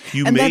in.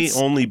 You may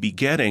only be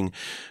getting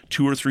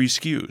 2 or 3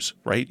 SKUs,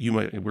 right?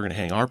 We're going to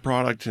hang our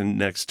product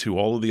next to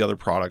all of the other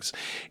products,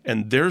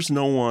 and there's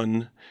no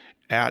one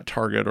at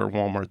Target or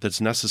Walmart that's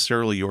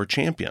necessarily your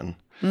champion.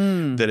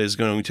 that is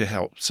going to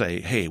help say,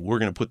 hey, we're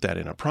going to put that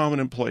in a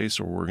prominent place,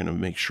 or we're going to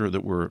make sure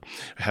that we're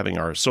having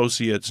our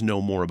associates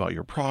know more about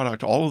your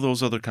product. All of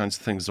those other kinds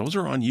of things, those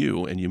are on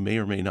you, and you may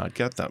or may not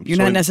get them. You're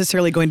not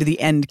necessarily going to the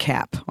end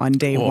cap on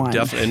day one.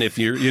 Definitely. And if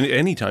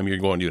anytime you're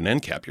going to an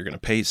end cap, you're going to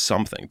pay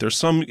something. There's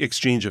some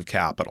exchange of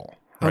capital.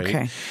 Right?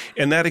 Okay.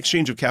 And that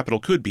exchange of capital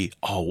could be,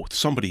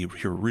 somebody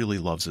here really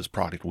loves this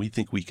product. We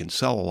think we can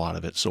sell a lot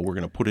of it, so we're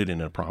going to put it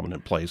in a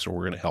prominent place, or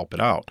we're going to help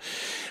it out.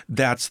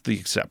 That's the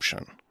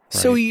exception.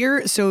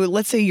 Right? So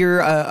let's say you're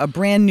a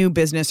brand new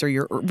business, or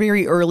you're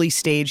very early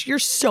stage. You're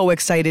so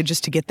excited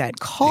just to get that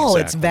call.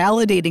 Exactly. It's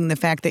validating the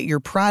fact that your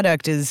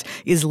product is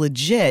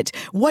legit.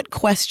 What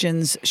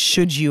questions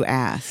should you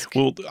ask?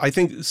 Well, I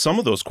think some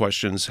of those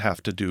questions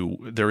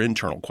they're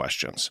internal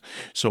questions.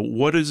 So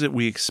what is it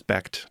we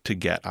expect to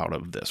get out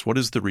of this? What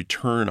is the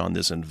return on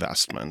this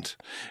investment?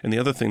 And the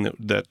other thing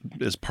that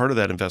is part of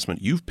that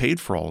investment, you've paid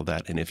for all of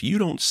that. And if you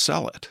don't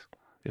sell it,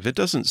 if it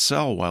doesn't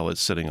sell while it's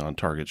sitting on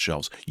Target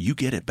shelves, you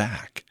get it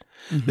back.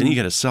 Then you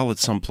got to sell it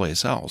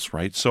someplace else,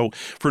 right? So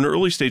for an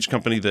early stage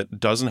company that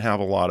doesn't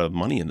have a lot of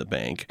money in the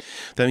bank,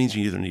 that means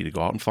you either need to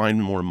go out and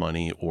find more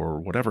money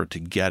or whatever to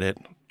get it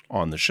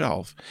on the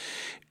shelf.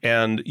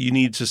 And you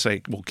need to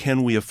say, well,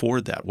 can we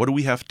afford that? What do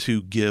we have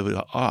to give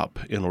up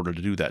in order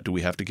to do that? Do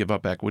we have to give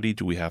up equity?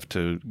 Do we have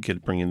to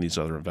bring in these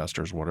other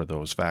investors? What are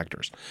those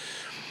factors?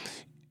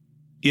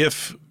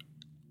 If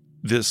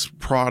this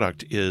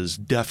product is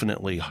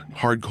definitely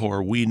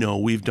hardcore, we know,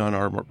 we've done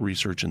our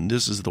research, and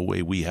this is the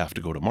way we have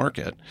to go to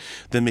market,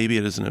 then maybe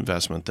it is an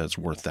investment that's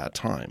worth that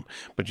time.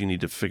 But you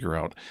need to figure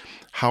out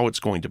how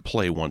it's going to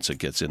play once it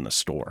gets in the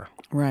store.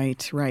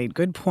 Right.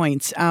 Good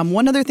points.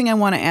 One other thing I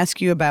want to ask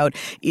you about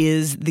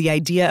is the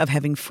idea of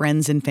having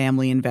friends and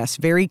family invest.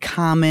 Very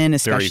common,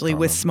 especially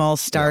with small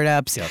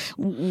startups. Yeah. Yes.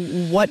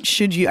 What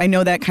should you? I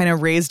know that kind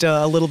of raised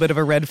a little bit of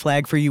a red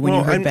flag for you when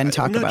you heard Ben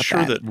talk about that. I'm not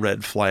sure that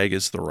red flag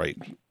is the right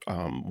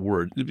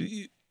word.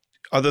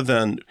 Other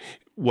than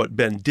what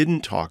Ben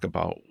didn't talk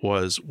about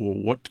was, well,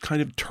 what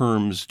kind of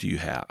terms do you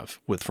have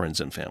with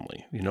friends and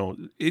family?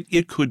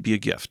 It could be a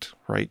gift,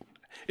 right?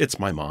 It's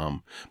my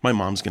mom. My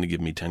mom's going to give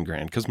me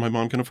 $10,000 because my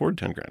mom can afford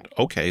 $10,000.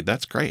 Okay,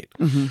 that's great.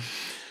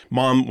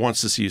 Mom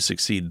wants to see you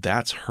succeed.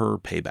 That's her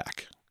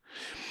payback.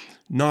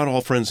 Not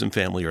all friends and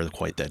family are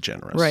quite that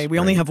generous. Right. We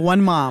only have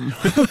one mom.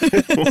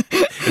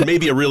 And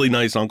maybe a really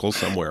nice uncle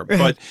somewhere.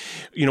 But,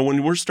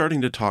 when we're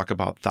starting to talk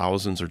about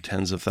thousands or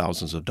tens of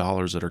thousands of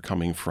dollars that are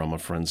coming from a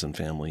friends and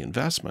family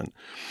investment,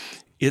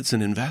 it's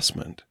an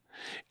investment.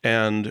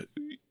 And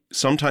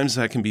sometimes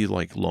that can be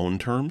like loan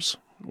terms.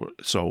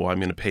 So I'm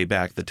going to pay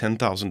back the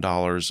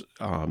 $10,000.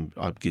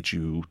 I'll get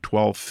you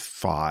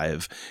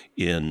 $12,500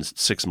 in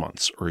 6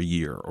 months or a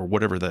year or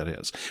whatever that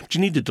is. But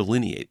you need to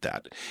delineate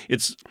that.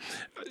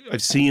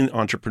 I've seen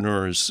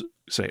entrepreneurs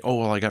say, oh,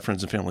 well, I got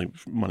friends and family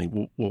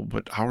money. Well,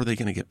 but how are they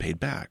going to get paid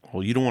back?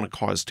 Well, you don't want to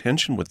cause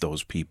tension with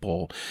those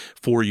people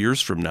 4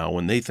 years from now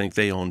when they think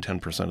they own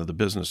 10% of the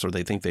business, or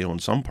they think they own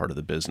some part of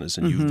the business,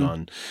 and you've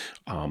done,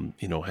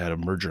 had a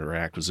merger or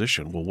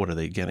acquisition. Well, what are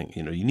they getting?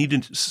 You need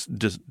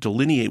to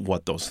delineate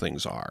what those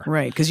things are.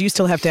 Right, because you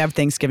still have to have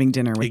Thanksgiving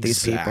dinner with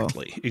these people.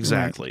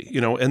 Exactly.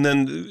 Right. And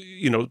then,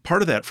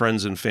 part of that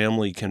friends and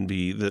family can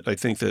be that I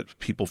think that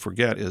people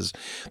forget is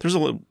there's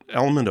an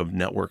element of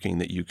networking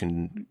that you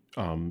can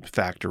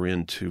factor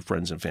into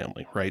friends and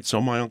family, right? So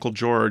my Uncle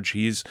George,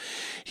 he's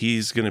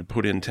going to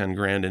put in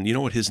 $10,000, and you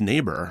know what? His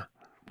neighbor,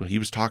 he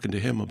was talking to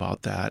him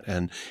about that,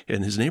 and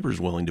his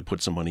neighbor's willing to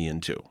put some money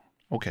into.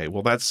 Okay,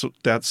 well that's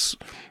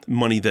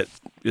money that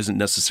isn't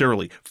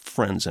necessarily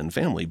friends and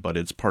family, but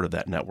it's part of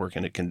that network,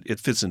 and it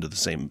fits into the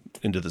same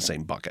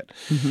bucket.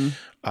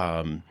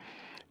 To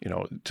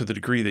the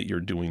degree that you're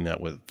doing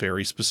that with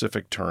very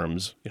specific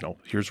terms,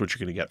 here's what you're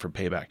going to get for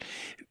payback.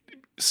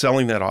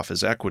 Selling that off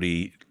as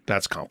equity,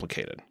 that's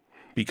complicated,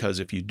 because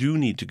if you do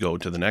need to go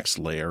to the next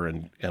layer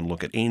and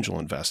look at angel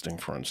investing,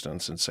 for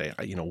instance, and say,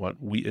 you know what,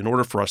 in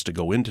order for us to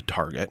go into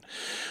Target,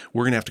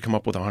 we're going to have to come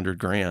up with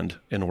 $100,000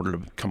 in order to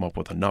come up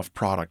with enough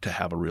product to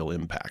have a real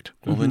impact.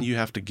 Well, then you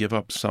have to give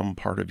up some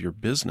part of your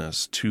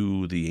business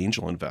to the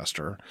angel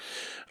investor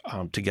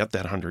to get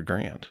that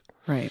 $100,000.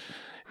 Right.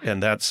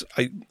 And I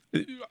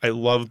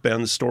love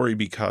Ben's story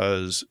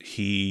because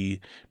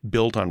he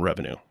built on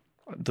revenue.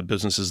 The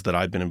businesses that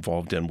I've been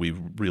involved in, we've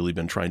really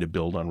been trying to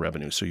build on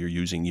revenue. So you're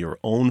using your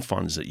own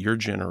funds that you're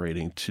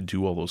generating to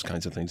do all those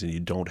kinds of things, and you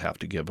don't have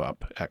to give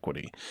up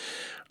equity.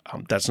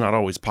 That's not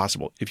always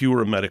possible. If you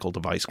were a medical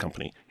device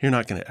company, you're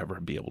not going to ever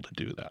be able to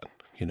do that.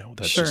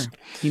 That's sure. Just,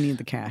 you need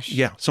the cash.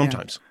 Yeah,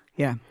 sometimes.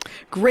 Yeah.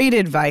 Great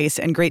advice,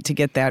 and great to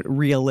get that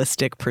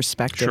realistic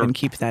perspective and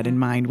keep that in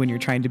mind when you're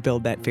trying to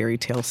build that fairy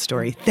tale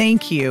story.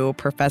 Thank you,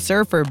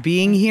 Professor, for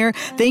being here.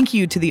 Thank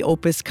you to the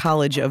Opus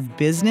College of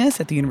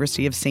Business at the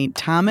University of St.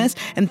 Thomas.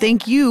 And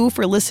thank you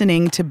for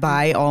listening to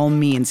By All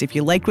Means. If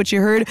you liked what you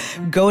heard,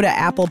 go to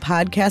Apple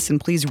Podcasts and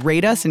please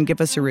rate us and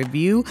give us a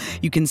review.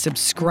 You can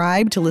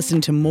subscribe to listen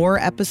to more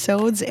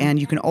episodes,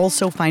 and you can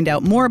also find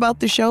out more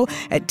about the show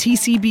at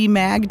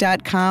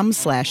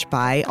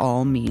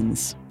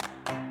tcbmag.com/byallmeans.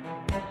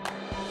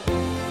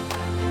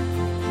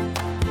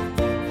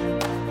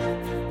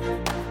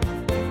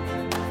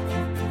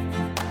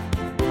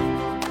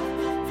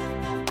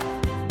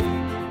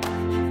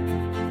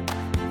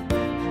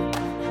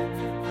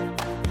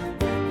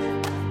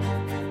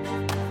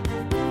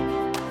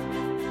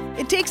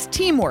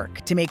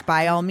 teamwork to make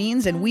By All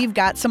Means, and we've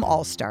got some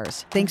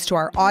all-stars. Thanks to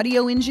our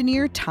audio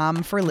engineer, Tom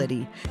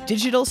Ferlitti.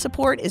 Digital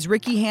support is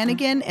Ricky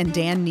Hannigan and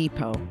Dan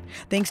Nepo.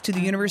 Thanks to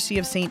the University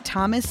of St.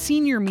 Thomas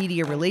Senior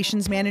Media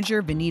Relations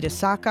Manager, Vinita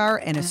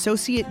Sakar, and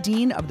Associate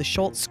Dean of the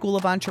Schultz School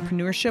of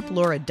Entrepreneurship,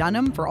 Laura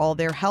Dunham, for all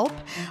their help.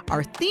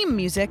 Our theme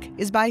music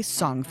is by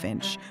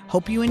Songfinch.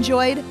 Hope you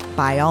enjoyed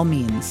By All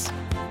Means.